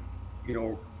mostly,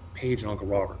 Paige and Uncle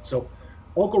Robert. So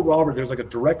Uncle Robert, there's like a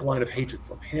direct line of hatred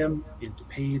from him into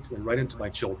Paige, and then right into my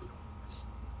children,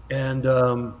 and.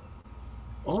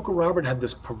 Uncle Robert had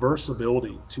this perverse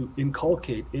ability to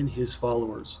inculcate in his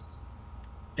followers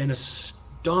an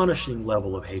astonishing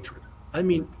level of hatred. I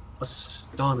mean,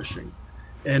 astonishing.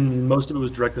 And most of it was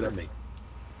directed at me.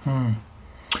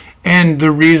 And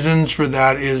the reasons for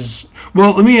that is,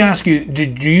 well, let me ask you,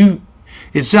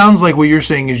 it sounds like what you're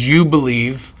saying is you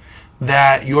believe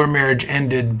that your marriage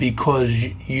ended because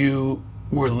you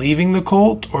were leaving the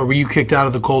cult, or were you kicked out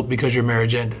of the cult because your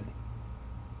marriage ended?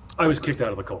 I was kicked out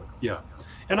of the cult, yeah.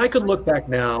 And I could look back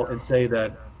now and say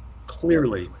that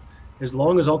clearly, as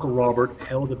long as Uncle Robert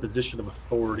held a position of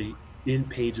authority in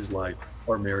Paige's life,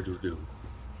 our marriage was doomed.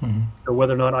 Mm-hmm. So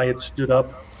whether or not I had stood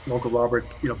up Uncle Robert,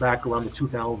 back around the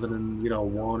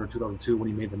 2001 or 2002 when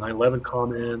he made the 9/11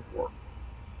 comment, or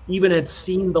even had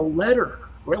seen the letter,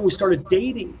 right? We started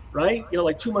dating, right?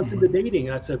 Like 2 months into dating,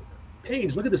 and I said,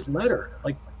 Paige, look at this letter.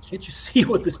 Like, can't you see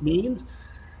what this means?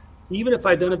 Even if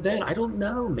I'd done it then, I don't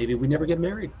know. Maybe we never get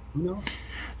married. Who knows?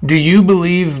 Do you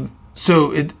believe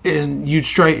so?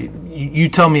 You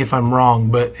tell me if I'm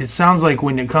wrong, but it sounds like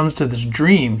when it comes to this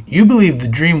dream, you believe the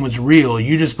dream was real.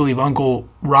 You just believe Uncle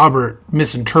Robert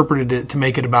misinterpreted it to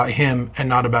make it about him and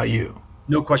not about you.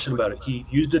 No question about it. He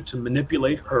used it to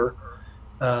manipulate her.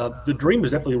 The dream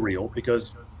was definitely real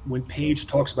because when Paige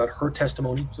talks about her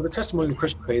testimony, so the testimony of the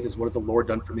Christian faith is, what has the Lord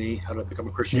done for me? How did I become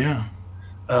a Christian? Yeah.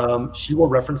 She will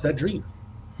reference that dream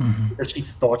because she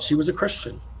thought she was a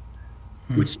Christian.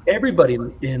 Which everybody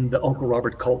in the Uncle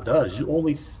Robert cult does. You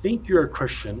only think you're a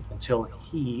Christian until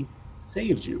he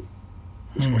saves you.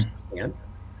 Which of course you can't.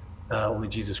 Only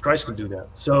Jesus Christ can do that.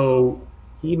 So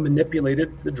he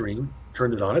manipulated the dream,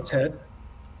 turned it on its head,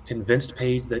 convinced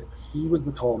Paige that he was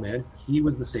the tall man, he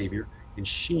was the savior, and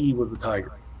she was the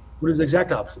tiger. But it was the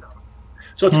exact opposite.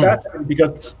 So it's fascinating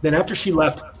because then after she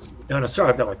left, and sorry,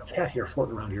 I've got like a cat hair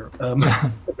floating around here.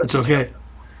 That's okay.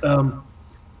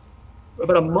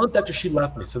 About a month after she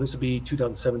left me, so this would be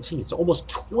 2017, so almost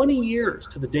 20 years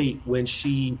to the date when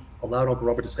she allowed Uncle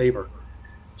Robert to save her,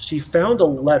 she found a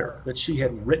letter that she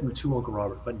had written to Uncle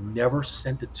Robert but never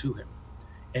sent it to him.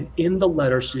 And in the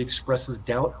letter, she expresses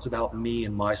doubts about me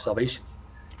and my salvation.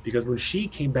 Because when she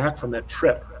came back from that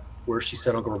trip where she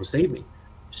said Uncle Robert saved me,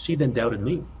 she then doubted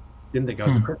me, didn't think I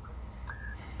was a Christian.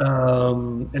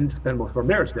 And spent most of our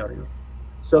marriage doubting me.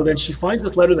 So then she finds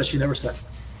this letter that she never sent.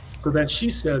 So then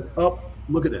she says,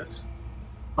 look at this.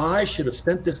 I should have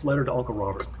sent this letter to Uncle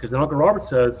Robert. Because then Uncle Robert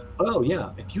says, oh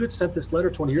yeah, if you had sent this letter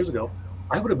 20 years ago,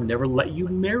 I would have never let you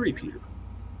marry Peter.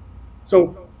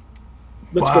 So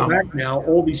let's go back now,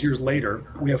 all these years later.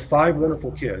 We have 5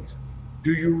 wonderful kids.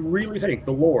 Do you really think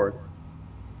the Lord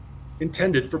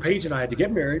intended for Paige and I to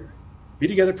get married, be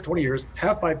together for 20 years,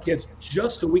 have 5 kids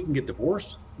just so we can get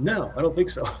divorced? No, I don't think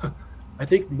so. I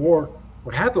think more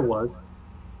what happened was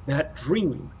that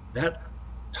dream, that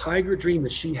tiger dream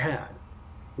that she had,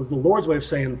 was the Lord's way of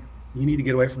saying, you need to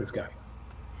get away from this guy.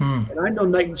 And I know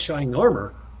knight in shining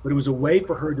armor, but it was a way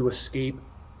for her to escape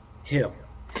him.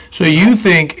 So you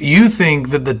think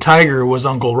that the tiger was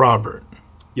Uncle Robert?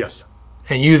 Yes.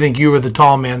 And you think you were the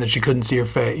tall man that she couldn't see your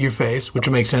face, which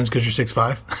would make sense because you're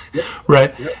 6'5", yep.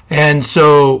 Right? Yep. And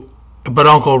so, but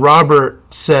Uncle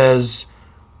Robert says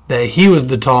that he was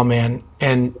the tall man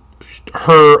and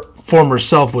her former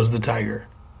self was the tiger.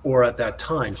 Or at that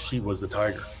time, she was the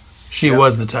tiger. She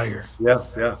was the tiger. Yeah,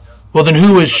 yeah. Well, then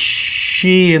who was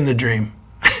she in the dream?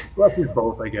 Well, she's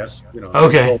both, I guess.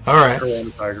 Okay, all right. Her and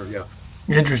the tiger, yeah.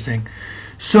 Interesting.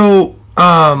 So,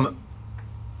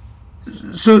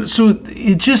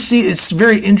 it's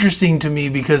very interesting to me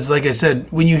because, like I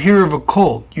said, when you hear of a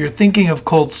cult, you're thinking of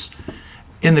cults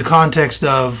in the context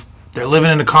of they're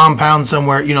living in a compound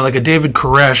somewhere, like a David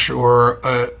Koresh or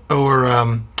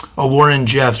a Warren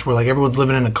Jeffs, where like everyone's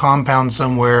living in a compound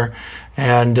somewhere,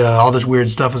 and all this weird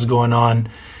stuff is going on.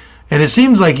 And it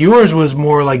seems like yours was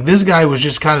more like this guy was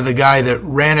just kind of the guy that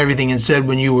ran everything and said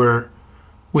when you were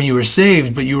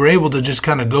saved, but you were able to just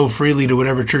kind of go freely to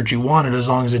whatever church you wanted as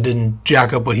long as it didn't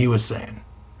jack up what he was saying.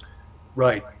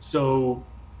 Right. So,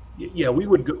 yeah, we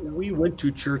went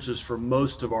to churches for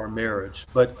most of our marriage,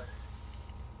 but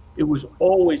it was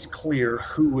always clear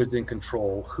who was in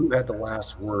control, who had the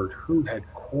last word, who had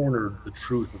cornered the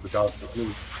truth of the gospel. It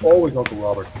was always Uncle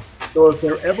Robert. So if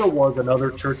there ever was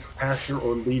another church pastor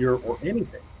or leader or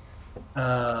anything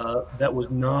that was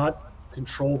not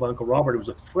controlled by Uncle Robert, it was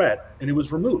a threat, and it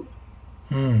was removed.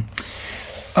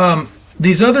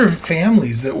 These other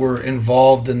families that were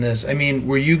involved in this, I mean,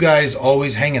 were you guys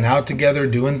always hanging out together,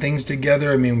 doing things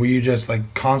together? I mean, were you just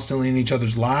like constantly in each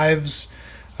other's lives?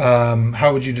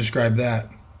 How would you describe that?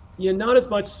 Yeah, not as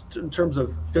much in terms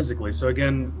of physically. So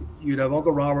again, you'd have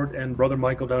Uncle Robert and Brother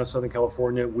Michael down in Southern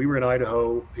California. We were in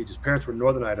Idaho. Peach's parents were in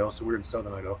Northern Idaho, so we were in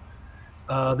Southern Idaho.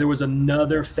 There was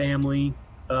another family.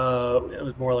 It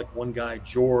was more like one guy,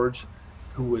 George,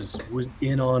 who was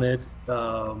in on it.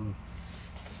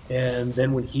 And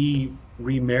then when he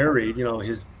remarried,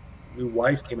 his new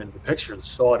wife came into the picture and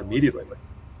saw it immediately. Like,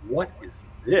 what is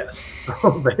this?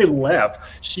 So they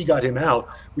left. She got him out,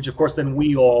 which of course then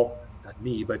we all, not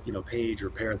me, but Paige, her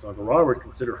parents, Uncle Robert,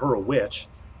 considered her a witch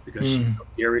because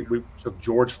we took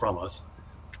George from us.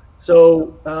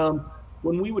 So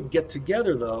when we would get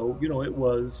together, though, it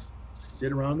was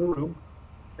sit around the room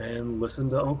and listen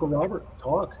to Uncle Robert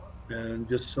talk and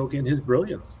just soak in his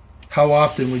brilliance. How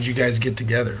often would you guys get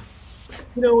together?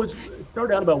 It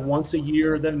started out about once a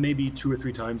year, then maybe 2 or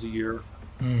 3 times a year.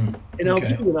 And I'll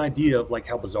give you an idea of like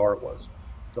how bizarre it was.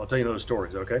 So I'll tell you another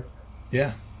story, okay?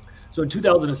 Yeah. So in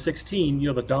 2016,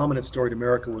 the dominant story in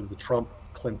America was the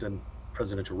Trump-Clinton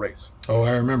presidential race. Oh,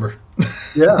 I remember.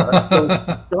 Yeah.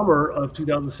 So summer of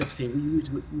 2016, we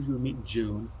usually meet in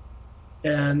June.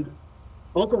 And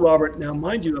Uncle Robert, now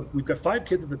mind you, we've got 5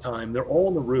 kids at the time. They're all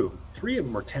in the room. 3 of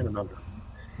them are 10 and under.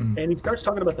 And he starts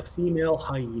talking about the female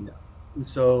hyena. And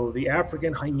so the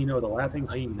African hyena or the laughing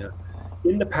hyena,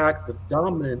 in the pack, the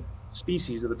dominant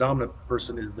species or the dominant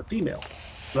person is the female.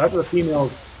 So after the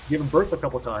female's given birth a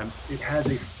couple of times, it has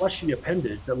a fleshy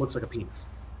appendage that looks like a penis.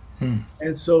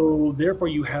 And so therefore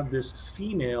you have this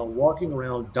female walking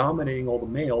around dominating all the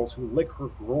males who lick her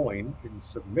groin in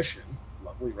submission.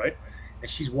 Lovely, right? And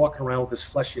she's walking around with this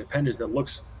fleshy appendage that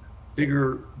looks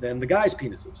bigger than the guy's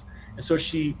penises. And so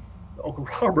Uncle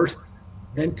Robert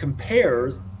then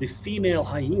compares the female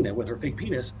hyena with her fake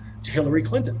penis to Hillary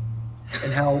Clinton,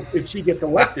 and how if she gets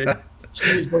elected, she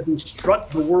is going to strut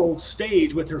the world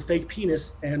stage with her fake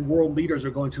penis, and world leaders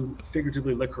are going to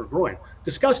figuratively lick her groin.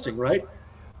 Disgusting, right?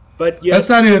 But yet,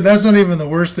 that's not even the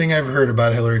worst thing I've heard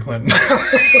about Hillary Clinton.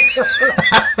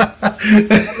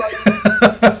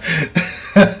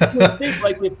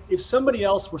 Like if somebody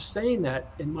else were saying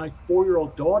that, and my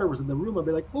 4-year-old daughter was in the room, I'd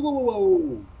be like,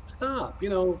 whoa, stop,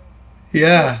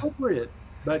 Yeah. Inappropriate.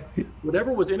 But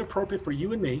whatever was inappropriate for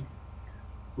you and me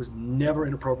was never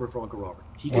inappropriate for Uncle Robert.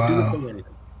 He could do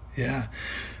anything. Yeah,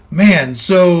 man.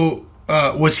 So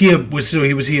was he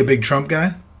a big Trump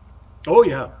guy? Oh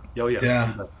yeah.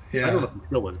 Yeah. I don't know if he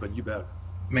still is, but you bet.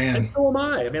 Man. And so am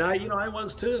I. I mean, I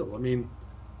was too. I mean,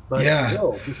 but yeah.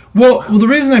 Still, well, the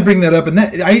reason I bring that up, and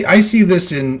that I see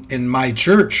this in my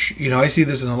church. I see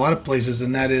this in a lot of places,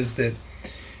 and that is that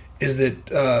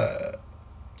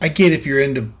I get if you're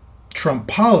into Trump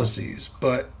policies,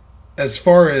 but as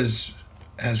far as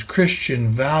Christian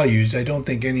values, I don't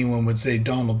think anyone would say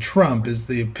Donald Trump is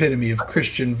the epitome of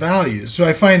Christian values. So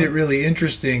I find it really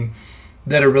interesting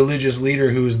that a religious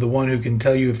leader who is the one who can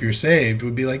tell you if you're saved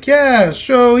would be like, yeah,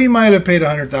 so he might have paid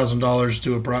 $100,000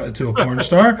 to a porn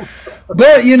star,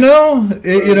 but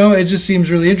it just seems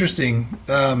really interesting.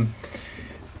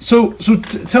 So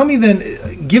tell me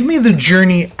then, give me the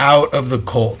journey out of the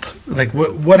cult. Like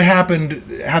what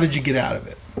happened? How did you get out of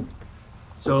it?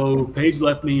 So Paige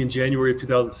left me in January of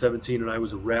 2017, and I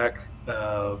was a wreck.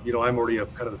 I'm already a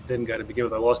kind of a thin guy to begin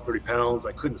with. I lost 30 pounds.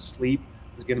 I couldn't sleep.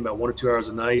 I was getting about 1 or 2 hours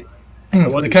a night.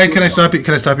 Can I stop you?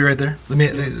 Can I stop you right there?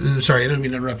 Sorry, I don't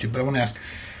mean to interrupt you, but I want to ask,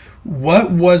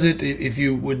 what was it, if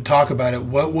you would talk about it,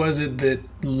 what was it that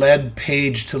led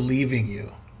Paige to leaving you?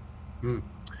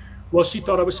 Well, she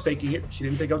thought I was faking it. She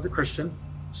didn't think I was a Christian.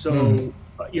 So,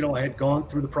 I had gone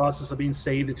through the process of being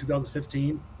saved in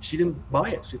 2015. She didn't buy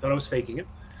it. She thought I was faking it.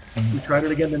 We tried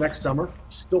it again the next summer.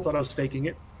 She still thought I was faking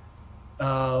it.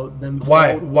 Then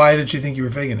why did she think you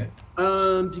were faking it?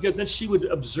 Because then she would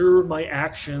observe my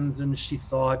actions, and she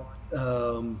thought,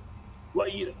 I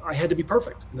had to be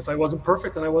perfect. And if I wasn't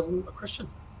perfect, then I wasn't a Christian.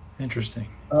 Interesting.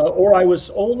 Or I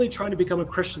was only trying to become a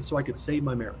Christian so I could save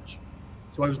my marriage.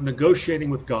 So I was negotiating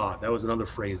with God. That was another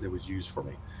phrase that was used for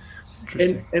me.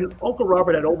 Interesting. And Uncle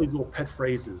Robert had all these little pet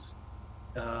phrases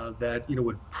that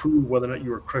would prove whether or not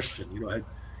you were a Christian. Had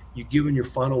you given your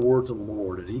final word to the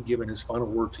Lord? Had He given His final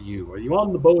word to you? Are you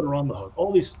on the boat or on the hook?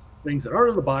 All these things that aren't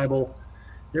in the Bible,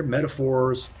 they're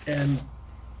metaphors. And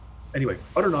anyway,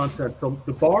 utter nonsense. So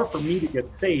the bar for me to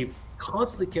get saved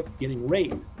constantly kept getting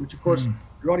raised, which of course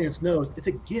your audience knows it's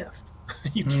a gift.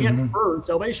 You can't earn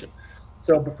salvation.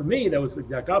 So, but for me, that was the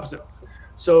exact opposite.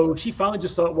 So she finally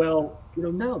just thought, well,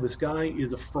 no, this guy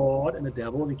is a fraud and a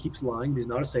devil, and he keeps lying. He's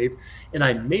not a saved. And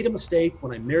I made a mistake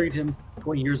when I married him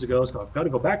 20 years ago. So I've got to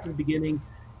go back to the beginning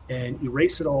and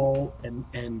erase it all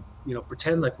and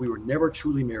pretend like we were never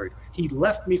truly married. He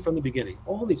left me from the beginning.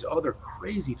 All these other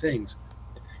crazy things.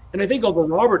 And I think Uncle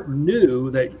Robert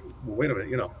knew that, well, wait a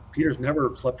minute, Peter's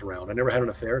never slept around. I never had an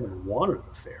affair, never wanted an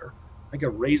affair. I think I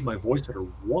raised my voice at her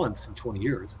once in 20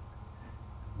 years.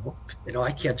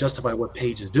 I can't justify what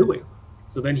Paige is doing.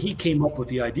 So then he came up with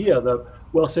the idea that,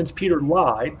 well, since Peter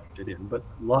lied, which I didn't, but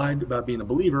lied about being a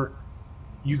believer,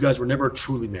 you guys were never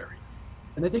truly married.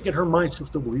 And I think in her mind, she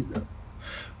still believes that.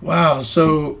 Wow.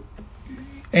 So,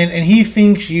 and he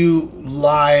thinks you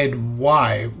lied.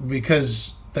 Why?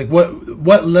 Because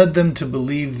what led them to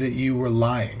believe that you were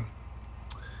lying?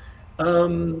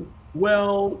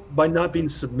 Well, by not being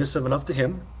submissive enough to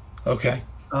him. Okay.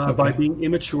 By being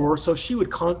immature. So Paige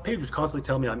would constantly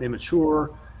tell me I'm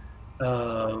immature.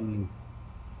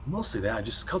 Mostly that,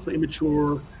 just constantly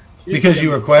immature. Because you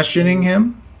were questioning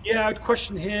him? Yeah, I'd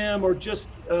question him, or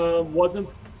just wasn't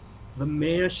the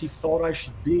man she thought I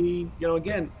should be.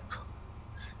 Again,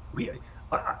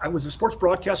 I was a sports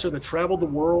broadcaster that traveled the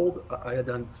world. I had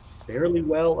done fairly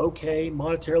well, okay,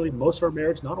 monetarily, most of our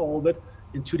marriage, not all of it,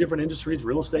 in 2 different industries,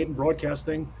 real estate and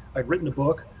broadcasting. I'd written a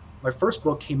book. My first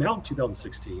book came out in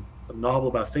 2016. It's a novel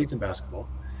about faith in basketball.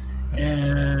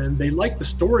 And they liked the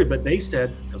story, but they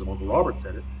said, because Uncle Robert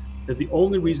said it, that the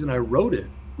only reason I wrote it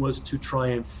was to try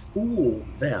and fool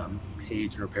them,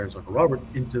 Paige and her parents, Uncle Robert,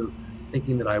 into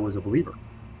thinking that I was a believer.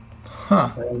 Huh.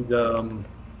 And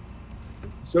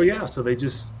so they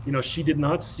just, she did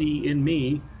not see in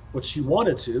me what she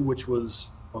wanted to, which was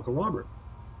Uncle Robert.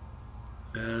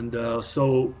 And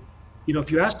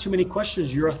if you ask too many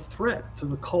questions, you're a threat to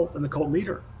the cult and the cult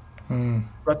leader.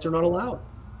 Threats are not allowed.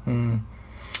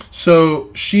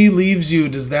 So she leaves you.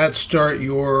 Does that start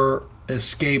your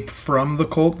escape from the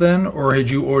cult then? Or had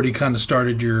you already kind of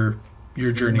started your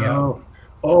journey out?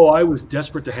 Oh, I was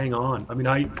desperate to hang on. I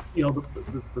mean,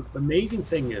 the amazing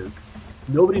thing is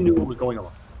nobody knew what was going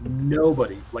on.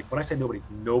 Nobody, like when I say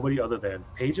nobody other than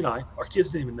Paige and I, our kids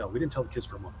didn't even know. We didn't tell the kids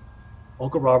for a month.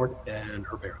 Uncle Robert and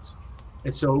her parents.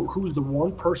 And so who's the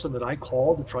one person that I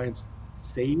called to try and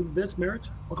save this marriage?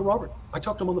 Uncle Robert. I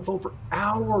talked to him on the phone for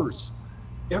hours,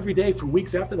 every day for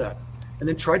weeks after that, and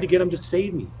then tried to get him to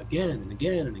save me again and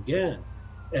again and again.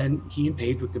 And he and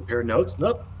Paige would compare notes.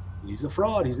 Nope, he's a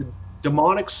fraud. He's a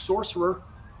demonic sorcerer.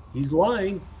 He's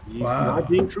lying. He's not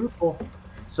being truthful.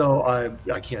 So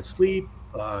I can't sleep.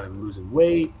 I'm losing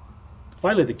weight.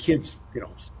 Finally, the kids,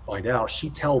 find out. She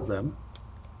tells them.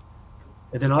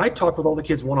 And then I talked with all the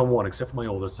kids one-on-one, except for my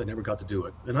oldest. I never got to do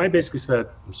it. And I basically said,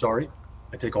 I'm sorry.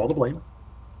 I take all the blame.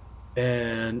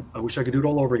 And I wish I could do it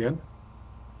all over again.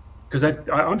 Because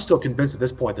I'm still convinced at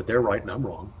this point that they're right and I'm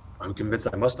wrong. I'm convinced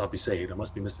I must not be saved. I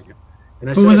must be missing it. And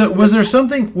I said, was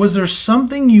there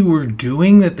something you were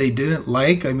doing that they didn't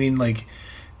like? I mean, like,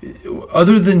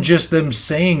 other than just them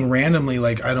saying randomly,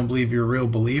 like, I don't believe you're a real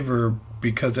believer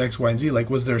because X, Y, and Z, like,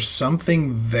 was there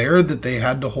something there that they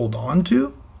had to hold on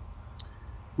to?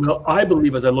 Well, I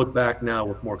believe as I look back now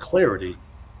with more clarity,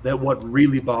 that what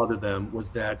really bothered them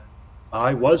was that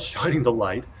I was shining the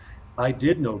light. I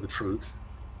did know the truth.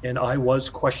 And I was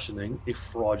questioning a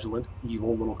fraudulent,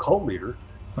 evil little cult leader.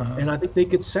 And I think they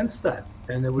could sense that.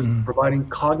 And it was providing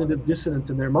cognitive dissonance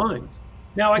in their minds.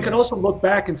 Now, I could also look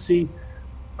back and see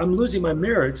I'm losing my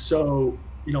marriage. So,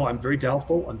 I'm very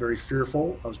doubtful. I'm very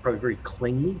fearful. I was probably very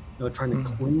clingy, trying to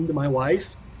cling to my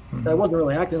wife. I wasn't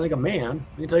really acting like a man.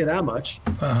 I can tell you that much.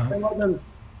 I wasn't,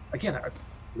 again,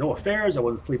 no affairs. I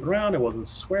wasn't sleeping around. I wasn't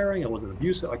swearing. I wasn't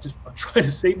abusive. I'm trying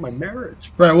to save my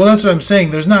marriage. Right. Well, that's what I'm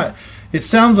saying. It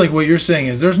sounds like what you're saying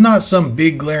is there's not some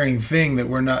big glaring thing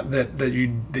that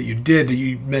you did.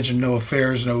 You mentioned no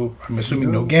affairs, I'm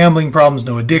assuming no gambling problems,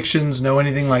 no addictions, no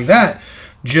anything like that.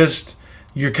 Just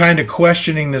you're kind of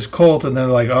questioning this cult and they're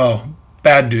like, oh,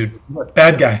 bad dude,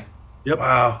 bad guy. Yep.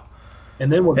 Wow.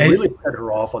 And then what really set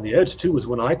her off on the edge too was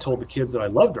when I told the kids that I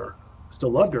loved her, still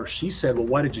loved her. She said, well,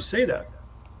 why did you say that?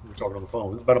 We were talking on the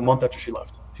phone. It was about a month after she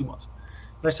left, 2 months.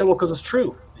 I said, well, because it's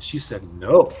true. And she said,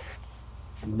 no,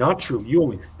 it's not true. You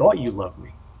only thought you loved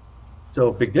me.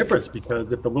 So big difference,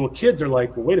 because if the little kids are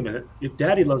like, well, wait a minute, if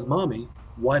daddy loves mommy,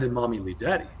 why did mommy leave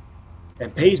daddy?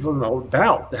 And Paige wasn't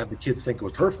about to have the kids think it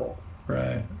was her fault.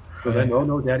 Right. So then, oh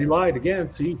no, daddy lied again.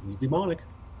 See, he's demonic.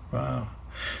 Wow.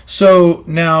 So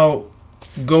now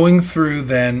going through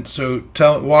then, so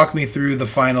walk me through the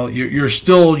final. You're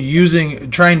still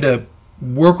trying to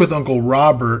work with Uncle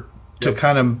Robert to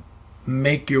kind of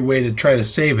make your way to try to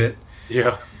save it.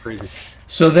 Yeah, crazy.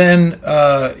 So then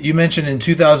you mentioned in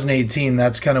 2018,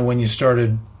 that's kind of when you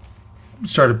started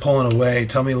pulling away.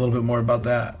 Tell me a little bit more about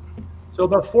that. So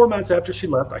about 4 months after she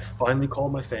left, I finally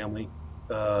called my family,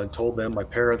 told them, my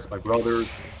parents, my brothers.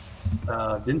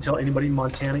 Didn't tell anybody in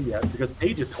Montana yet, because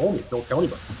Paige had told me, don't tell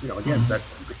anybody. Again, that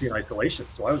could be in isolation.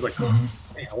 So I was like,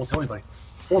 hey, I won't tell anybody.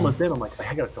 4 months in, I'm like,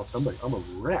 I got to tell somebody. I'm a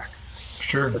wreck.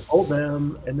 Sure. I told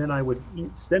them, and then I would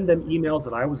send them emails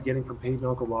that I was getting from Paige and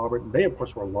Uncle Robert, and they, of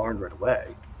course, were alarmed right away.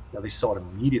 They saw it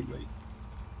immediately.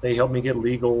 They helped me get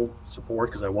legal support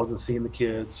because I wasn't seeing the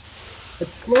kids. And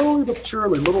slowly but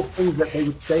surely, little things that they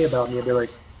would say about me, I'd be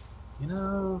like,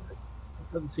 that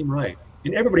doesn't seem right.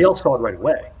 And everybody else saw it right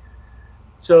away.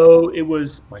 So it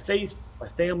was my faith, my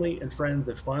family, and friends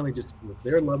that finally, just with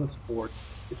their love and support,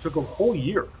 it took a whole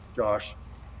year, Josh.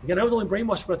 Again, I was only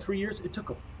brainwashed for about 3 years. It took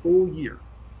a full year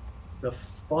to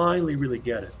finally really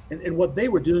get it. And what they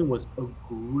were doing was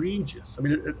egregious. I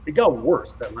mean, it got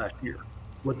worse that last year.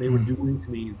 What they were doing to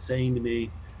me and saying to me,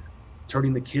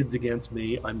 turning the kids against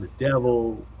me, I'm the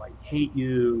devil, I hate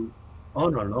you,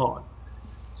 on and on.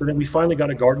 So then we finally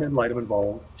got a garden ad litem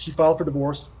involved. She filed for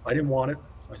divorce. I didn't want it.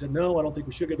 So I said, no, I don't think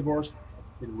we should get divorced.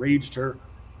 It enraged her.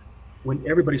 When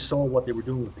everybody saw what they were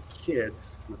doing with the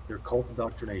kids, with their cult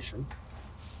indoctrination,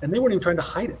 and they weren't even trying to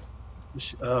hide it.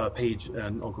 Paige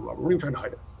and Uncle Robert weren't even trying to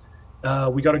hide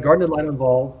it. We got a garden ad litem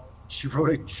involved. She wrote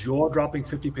a jaw-dropping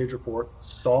 50-page report,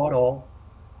 saw it all.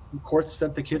 The court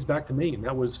sent the kids back to me, and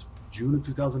that was June of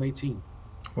 2018.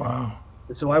 Wow.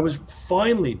 And so I was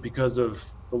finally, because of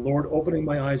the Lord opening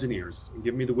my eyes and ears and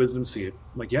giving me the wisdom to see it,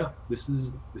 I'm like, yeah, this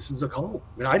is a cult.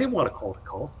 I mean, I didn't want to call it a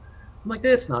cult. I'm like,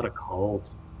 that's not a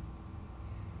cult.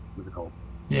 It was a cult.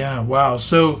 Yeah, wow.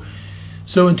 So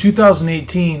in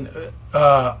 2018,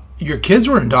 your kids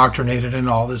were indoctrinated in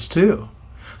all this too.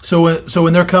 So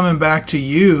when they're coming back to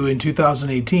you in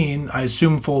 2018, I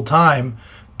assume full time,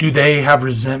 do they have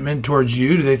resentment towards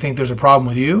you? Do they think there's a problem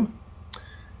with you?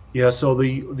 Yeah, so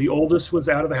the oldest was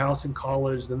out of the house in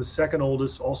college. Then the second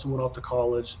oldest also went off to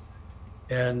college.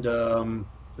 And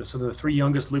so the three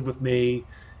youngest lived with me.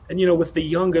 And, with the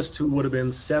youngest, who would have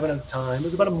been 7 at the time, it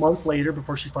was about a month later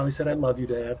before she finally said, I love you,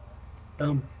 Dad.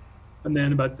 And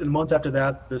then about a month after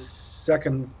that, the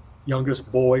second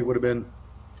youngest boy would have been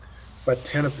about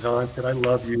 10 at the time, said, I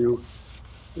love you.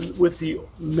 With the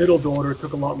middle daughter, it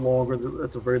took a lot longer.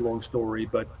 That's a very long story.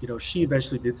 But, she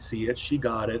eventually did see it. She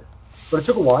got it. But it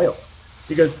took a while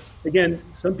because, again,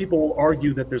 some people will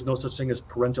argue that there's no such thing as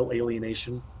parental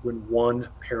alienation when one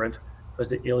parent tries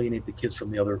to alienate the kids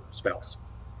from the other spouse.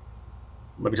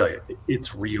 Let me tell you,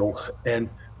 it's real. And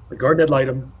the garden ad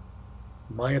litem,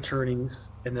 my attorneys,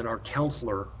 and then our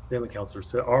counselor, family counselor,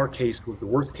 said our case was the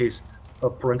worst case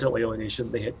of parental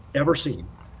alienation they had ever seen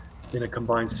in a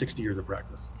combined 60 years of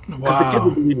practice. Because the kids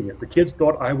were believing it. The kids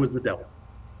thought I was the devil.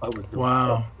 I was the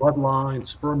bloodline,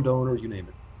 sperm donor, you name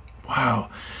it. Wow.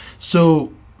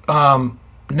 So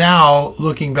now,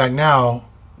 looking back now,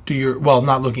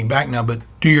 not looking back now, but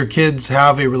do your kids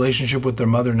have a relationship with their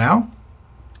mother now?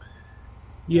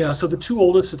 Yeah, so the two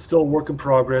oldest, it's still a work in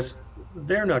progress.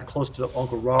 They're not close to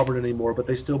Uncle Robert anymore, but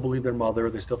they still believe their mother.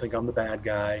 They still think I'm the bad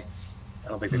guy. I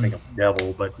don't think they think I'm the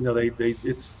devil, but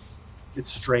it's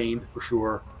strained for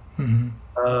sure.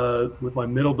 Mm-hmm. With my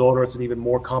middle daughter, it's an even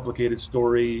more complicated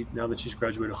story now that she's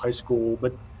graduated high school.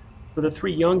 But for the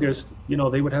three youngest,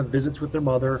 they would have visits with their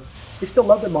mother. They still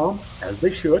love their mom, as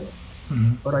they should.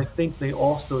 Mm-hmm. But I think they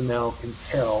also now can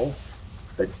tell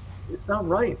that it's not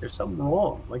right. There's something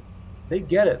wrong. Like, they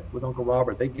get it with Uncle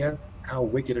Robert. They get how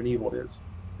wicked and evil it is.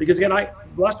 Because, again,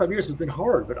 the last 5 years has been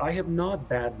hard, but I have not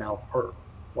badmouthed her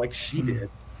like she did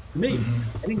to me.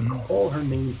 I didn't call her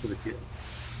names to the kids.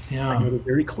 Yeah. I made it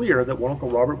very clear that what Uncle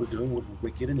Robert was doing was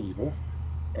wicked and evil,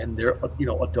 and they're,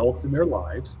 adults in their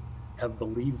lives have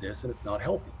believed this, and it's not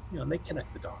healthy. And they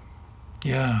connect the dots.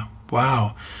 Yeah.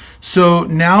 Wow. So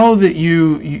now that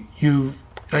you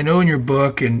I know in your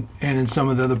book and in some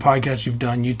of the other podcasts you've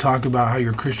done, you talk about how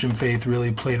your Christian faith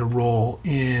really played a role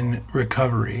in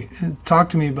recovery. Talk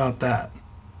to me about that.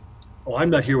 Oh, I'm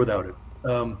not here without it.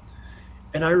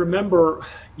 And I remember,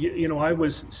 I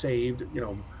was saved,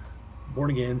 born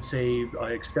again, saved,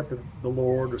 I accepted the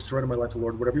Lord or surrendered my life to the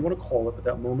Lord, whatever you want to call it, but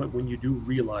that moment when you do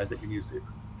realize that you need a Savior.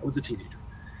 I was a teenager.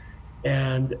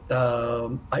 And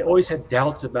I always had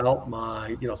doubts about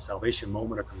my, salvation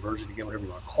moment or conversion, again, whatever you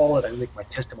want to call it. I think my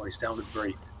testimony sounded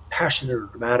very passionate or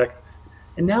dramatic.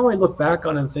 And now I look back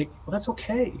on it and think, well, that's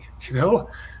okay.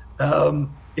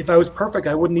 If I was perfect,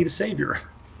 I wouldn't need a Savior.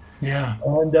 Yeah.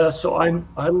 And so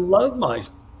I love my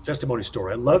testimony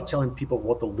story. I love telling people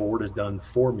what the Lord has done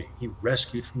for me. He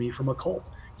rescued me from a cult.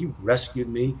 He rescued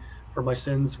me from my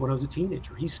sins when I was a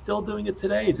teenager. He's still doing it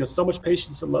today. He's got so much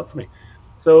patience and love for me.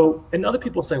 So, and other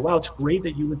people say, wow, it's great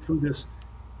that you went through this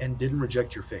and didn't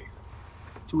reject your faith.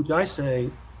 To which I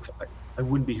say, I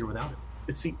wouldn't be here without it.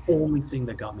 It's the only thing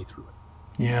that got me through it.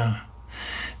 Yeah.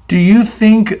 Do you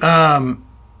think, what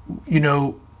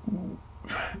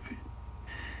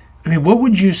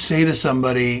would you say to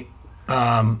somebody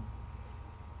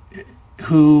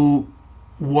who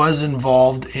was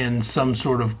involved in some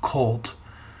sort of cult?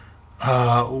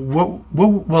 Well,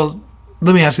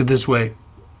 let me ask it this way.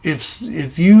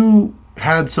 If you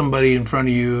had somebody in front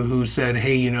of you who said,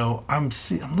 hey, I'm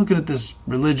looking at this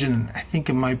religion and I think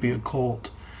it might be a cult,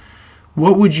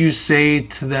 what would you say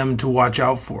to them to watch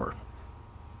out for?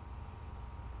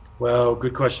 Well,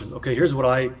 good question. Okay, here's what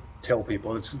I tell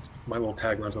people. It's my little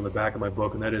taglines on the back of my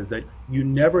book, and that is that you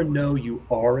never know you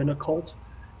are in a cult.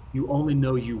 You only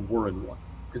know you were in one.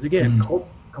 Because again,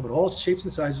 cults come in all shapes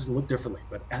and sizes and look differently.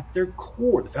 But at their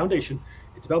core, the foundation,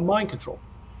 it's about mind control.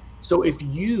 So if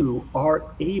you are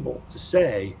able to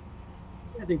say,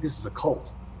 I think this is a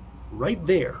cult, right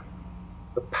there,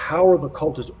 the power of the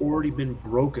cult has already been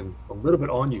broken a little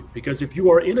bit on you. Because if you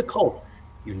are in a cult,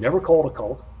 you never call it a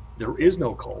cult. There is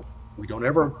no cult. We don't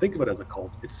ever think of it as a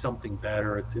cult. It's something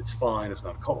better. It's fine. It's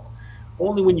not a cult.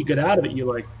 Only when you get out of it,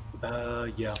 you're like,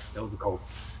 yeah, that was a cult.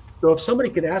 So if somebody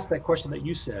could ask that question that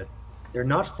you said, they're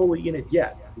not fully in it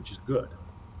yet, which is good.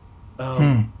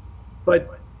 But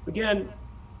again,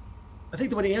 I think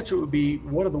the way to answer it would be,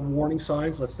 what are the warning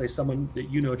signs? Let's say someone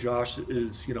that Josh,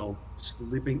 is,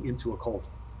 slipping into a cult.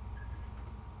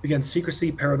 Again, secrecy,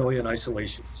 paranoia, and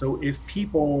isolation. So if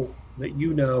people that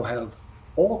have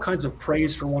all kinds of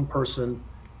praise for one person,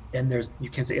 and you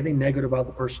can't say anything negative about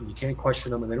the person, you can't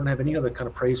question them, and they don't have any other kind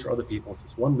of praise for other people. It's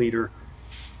just one leader,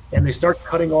 and they start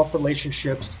cutting off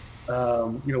relationships,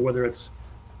 whether it's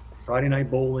Friday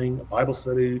night bowling, Bible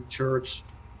study, church,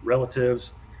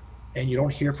 relatives, and you don't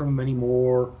hear from them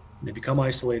anymore, and they become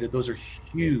isolated. Those are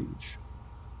huge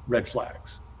red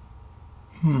flags.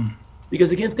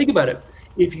 Because again, think about it.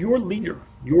 If your leader,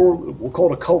 we'll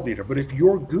call it a cult leader, but if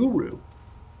your guru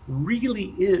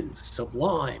really is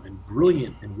sublime and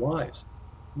brilliant and wise,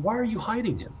 why are you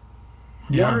hiding him?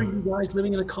 Yeah. Why are you guys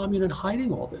living in a commune and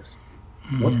hiding all this?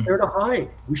 What's there to hide?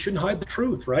 We shouldn't hide the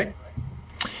truth, right?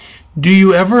 Do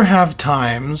you ever have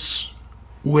times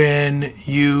when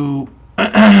you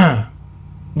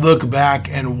look back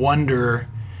and wonder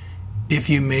if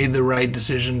you made the right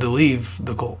decision to leave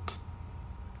the cult?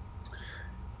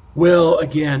 Well,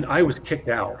 again, I was kicked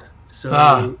out. So,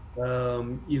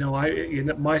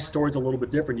 my story's a little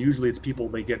bit different. Usually it's people,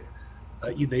 they get,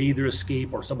 they either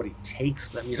escape or somebody takes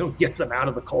them, gets them out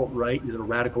of the cult, right? Either a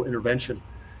radical intervention.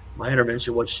 My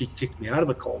intervention was she kicked me out of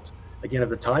the cult. Again, at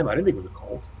the time, I didn't think it was a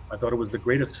cult. I thought it was the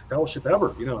greatest fellowship ever,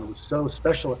 and it was so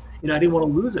special. I didn't want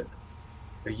to lose it.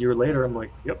 A year later, I'm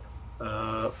like, yep,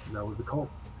 that was a cult.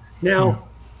 Now,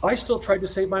 I still tried to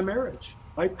save my marriage.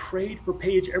 I prayed for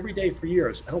Paige every day for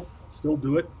years. I don't still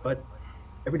do it, but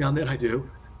every now and then I do,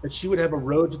 that she would have a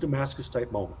road to Damascus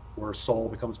type moment where Saul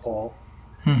becomes Paul,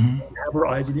 and have her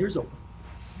eyes and ears open.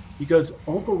 Because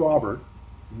Uncle Robert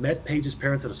met Paige's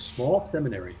parents at a small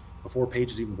seminary before Paige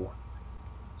was even born.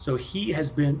 So he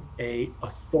has been the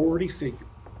authority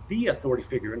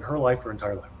figure in her life, her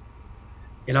entire life.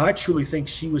 And I truly think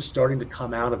she was starting to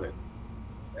come out of it.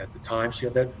 At the time, she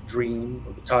had that dream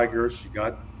of the tigers. She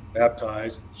got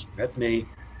baptized. She met me,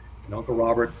 and Uncle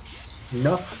Robert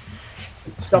snuffed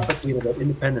and suffocated that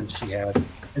independence she had in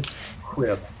its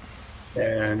crib,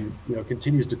 and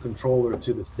continues to control her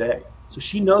to this day. So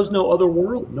she knows no other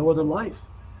world, no other life.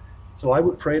 So I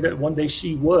would pray that one day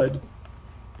she would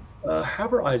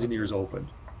have her eyes and ears opened.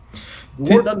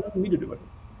 The Lord doesn't need me to do it.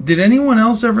 Did anyone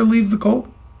else ever leave the cult?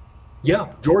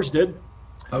 Yeah, George did.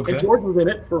 Okay. And George was in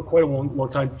it for quite a long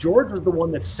time. George was the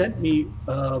one that sent me.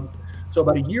 So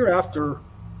about a year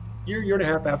and a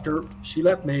half after she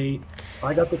left me,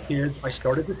 I got the kids. I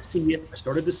started to see it. I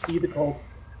started to see the cult.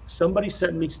 Somebody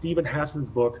sent me Stephen Hassan's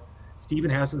book.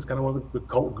 Stephen Hassan's kind of one of the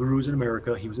cult gurus in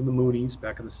America. He was in the Moonies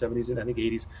back in the 70s and I think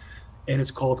 80s. And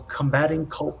it's called Combating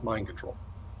Cult Mind Control.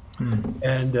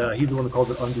 And he's the one that calls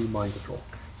it Undue Mind Control.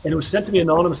 And it was sent to me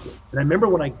anonymously. And I remember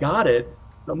when I got it,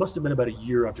 it must have been about a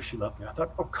year after she left me. I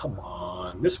thought, oh, come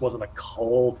on, this wasn't a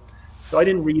cult. So I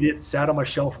didn't read it, sat on my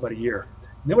shelf for about a year.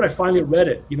 And then when I finally read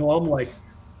it, I'm like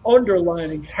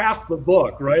underlining half the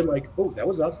book, right? Like, oh, that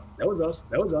was us, that was us,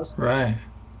 that was us. Right.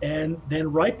 And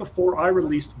then right before I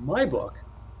released my book,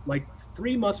 like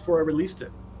 3 months before I released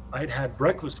it, I had had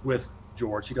breakfast with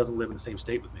George. He doesn't live in the same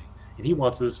state with me. And he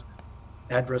wants his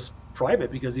address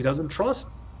private because he doesn't trust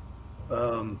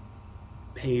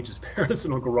Paige, his parents,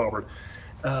 and Uncle Robert.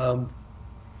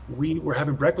 We were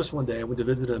having breakfast one day. I went to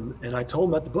visit him, and I told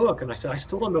him about the book, and I said, I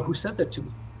still don't know who sent that to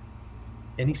me.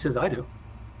 And he says, I do.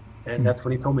 And that's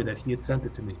when he told me that he had sent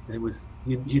it to me. And it was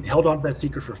he'd held on to that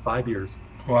secret for 5 years.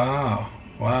 Wow.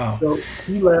 So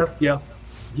he left. Yeah,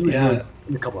 he was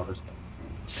in a couple others.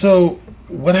 So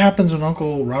what happens when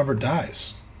Uncle Robert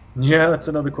dies? Yeah, that's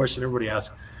another question everybody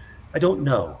asks. I don't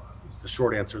know. It's the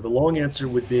short answer. The long answer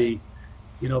would be,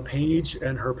 Paige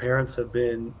and her parents have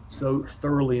been so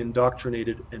thoroughly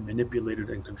indoctrinated and manipulated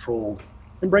and controlled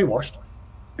and brainwashed.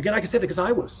 Again, I can say that because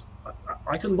I was.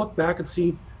 I can look back and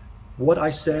see what I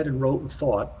said and wrote and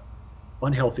thought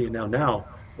unhealthy, and now,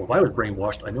 well, if I was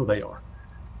brainwashed, I know they are.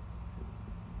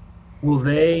 Will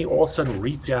they all of a sudden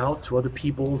reach out to other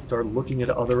people and start looking at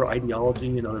other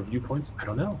ideology and other viewpoints? I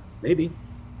don't know. Maybe.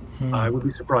 I would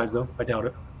be surprised, though. I doubt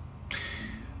it.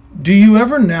 Do you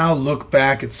ever now look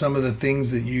back at some of the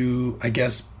things that you, I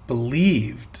guess,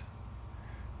 believed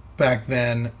back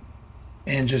then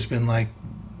and just been like,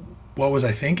 what was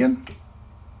I thinking?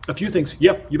 A few things.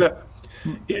 Yep, you bet.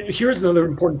 Here's another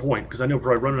important point, because I know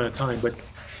we're running out of time, but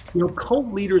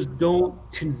cult leaders don't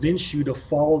convince you to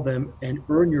follow them and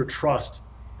earn your trust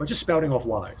by just spouting off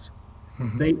lies.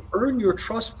 Mm-hmm. They earn your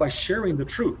trust by sharing the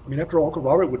truth. I mean, after all, Uncle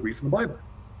Robert would read from the Bible.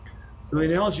 So the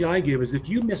analogy I give is if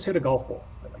you mishit a golf ball,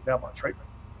 like that much, right?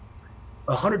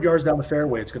 100 yards down the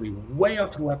fairway, it's going to be way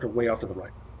off to the left or way off to the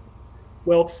right.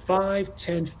 Well, 5,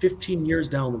 10, 15 years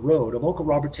down the road of Uncle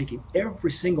Robert taking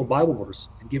every single Bible verse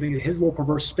and giving it his little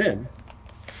perverse spin,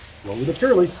 slowly but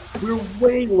surely, we're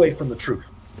way away from the truth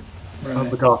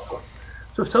of the gospel.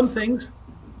 So some things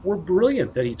were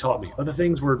brilliant that he taught me. Other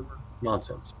things were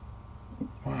nonsense.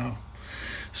 Wow.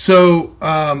 So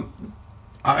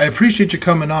I appreciate you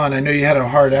coming on. I know you had a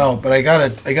hard out, but I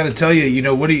gotta tell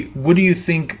you, what do you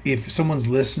think, if someone's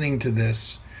listening to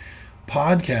this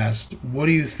podcast, what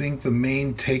do you think the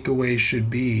main takeaway should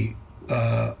be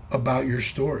about your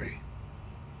story?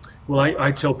 Well,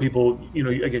 I tell people,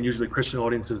 again, usually Christian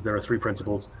audiences, there are 3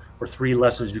 principles or 3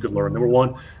 lessons you could learn. Number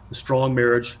 1, the strong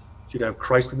marriage should have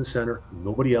Christ in the center,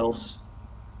 nobody else,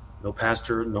 no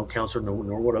pastor, no counselor, no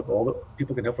whatever. All the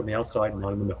people can help from the outside,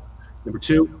 not in the middle. Number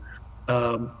 2,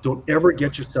 don't ever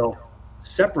get yourself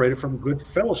separated from good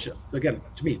fellowship. Again,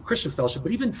 to me, Christian fellowship,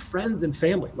 but even friends and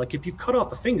family. Like if you cut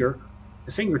off a finger,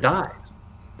 the finger dies.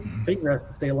 The finger has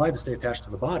to stay alive to stay attached to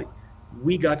the body.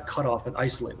 We got cut off and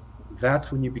isolated.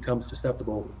 That's when you become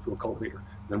susceptible to a cult leader.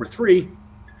 Number 3,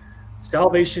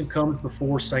 salvation comes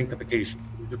before sanctification.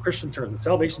 The Christian term,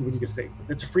 salvation is when you get saved.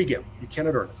 It's a free gift. You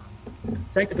cannot earn it.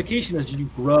 Sanctification is you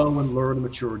grow and learn and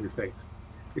mature in your faith.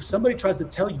 If somebody tries to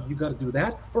tell you got to do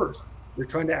that first, they're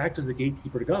trying to act as the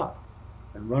gatekeeper to God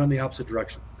and run in the opposite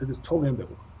direction because it's totally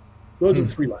unbiblical. Those are the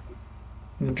 3 lessons.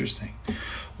 Interesting.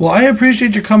 Well, I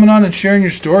appreciate you coming on and sharing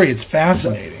your story. It's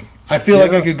fascinating. I feel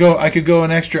like I could go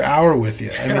an extra hour with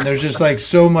you. I mean, there's just like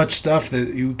so much stuff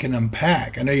that you can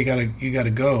unpack. I know you gotta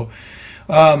go.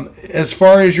 As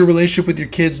far as your relationship with your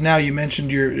kids now, you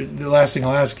mentioned the last thing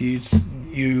I'll ask you.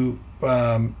 You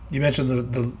mentioned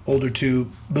the older 2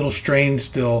 little strained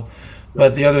still,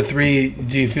 but the other 3,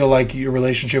 do you feel like your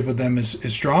relationship with them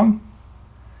is strong?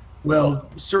 Well,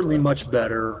 certainly much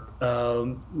better.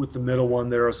 With the middle one,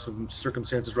 there are some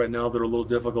circumstances right now that are a little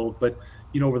difficult, but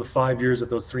over the 5 years that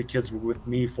those 3 kids were with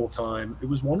me full time, it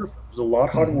was wonderful. It was a lot of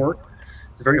hard work.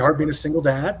 It's very hard being a single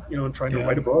dad, and trying to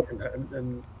write a book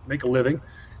and make a living.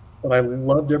 But I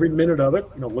loved every minute of it,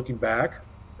 looking back.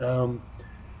 And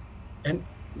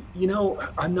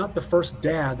I'm not the first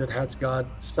dad that has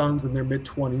got sons in their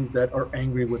mid-20s that are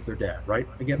angry with their dad, right?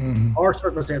 Again, our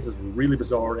circumstances were really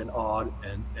bizarre and odd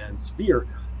and severe,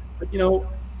 but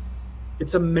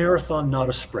it's a marathon, not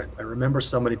a sprint. I remember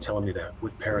somebody telling me that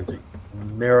with parenting. It's a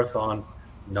marathon,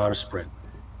 not a sprint.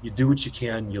 You do what you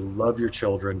can, you love your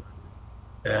children,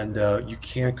 and you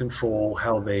can't control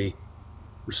how they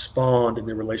respond in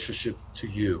their relationship to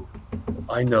you.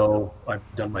 I know I've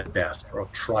done my best, or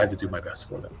I've tried to do my best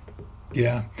for them.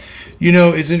 Yeah. You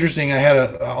know, it's interesting.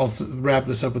 I'll wrap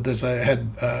this up with this. I had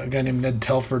a guy named Ned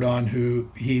Telford on who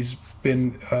he's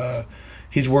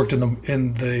worked in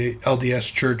the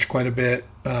LDS church quite a bit.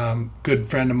 Good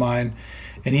friend of mine.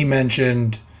 And he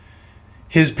mentioned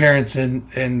his parents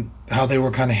and how they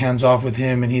were kind of hands off with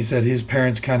him. And he said his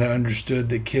parents kind of understood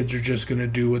that kids are just going to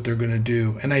do what they're going to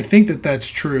do. And I think that that's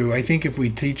true. I think if we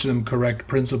teach them correct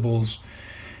principles,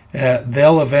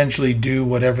 they'll eventually do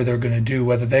whatever they're going to do,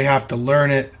 whether they have to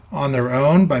learn it on their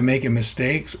own by making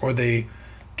mistakes or they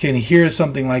can hear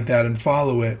something like that and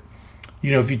follow it.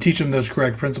 You know, if you teach them those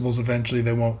correct principles, eventually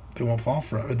they won't fall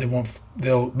for it. Or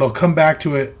they'll come back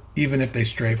to it even if they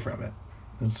stray from it.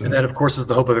 And that, of course, is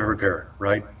the hope of every parent,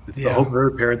 right? It's the hope of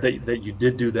every parent that you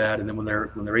did do that, and then when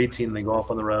they're 18 and they go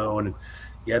off on their own, and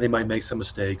they might make some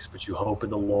mistakes, but you hope in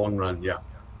the long run, they'll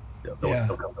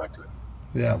come back to it.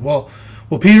 Yeah. Well,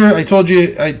 Peter, I told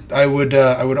you I would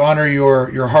honor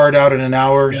your heart out in an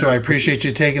hour, so I appreciate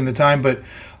you taking the time. But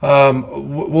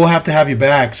we'll have to have you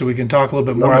back so we can talk a little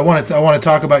bit more. I want to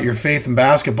talk about your faith and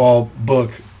basketball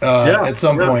book at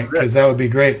some point because that would be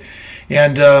great.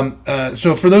 And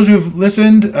so for those who've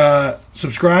listened,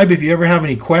 subscribe. If you ever have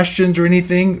any questions or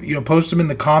anything, post them in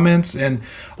the comments, and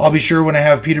I'll be sure when I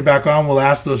have Peter back on, we'll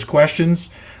ask those questions.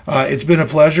 It's been a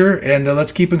pleasure, and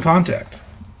let's keep in contact.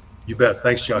 You bet.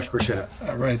 Thanks, Josh. Appreciate it.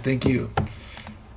 All right. Thank you.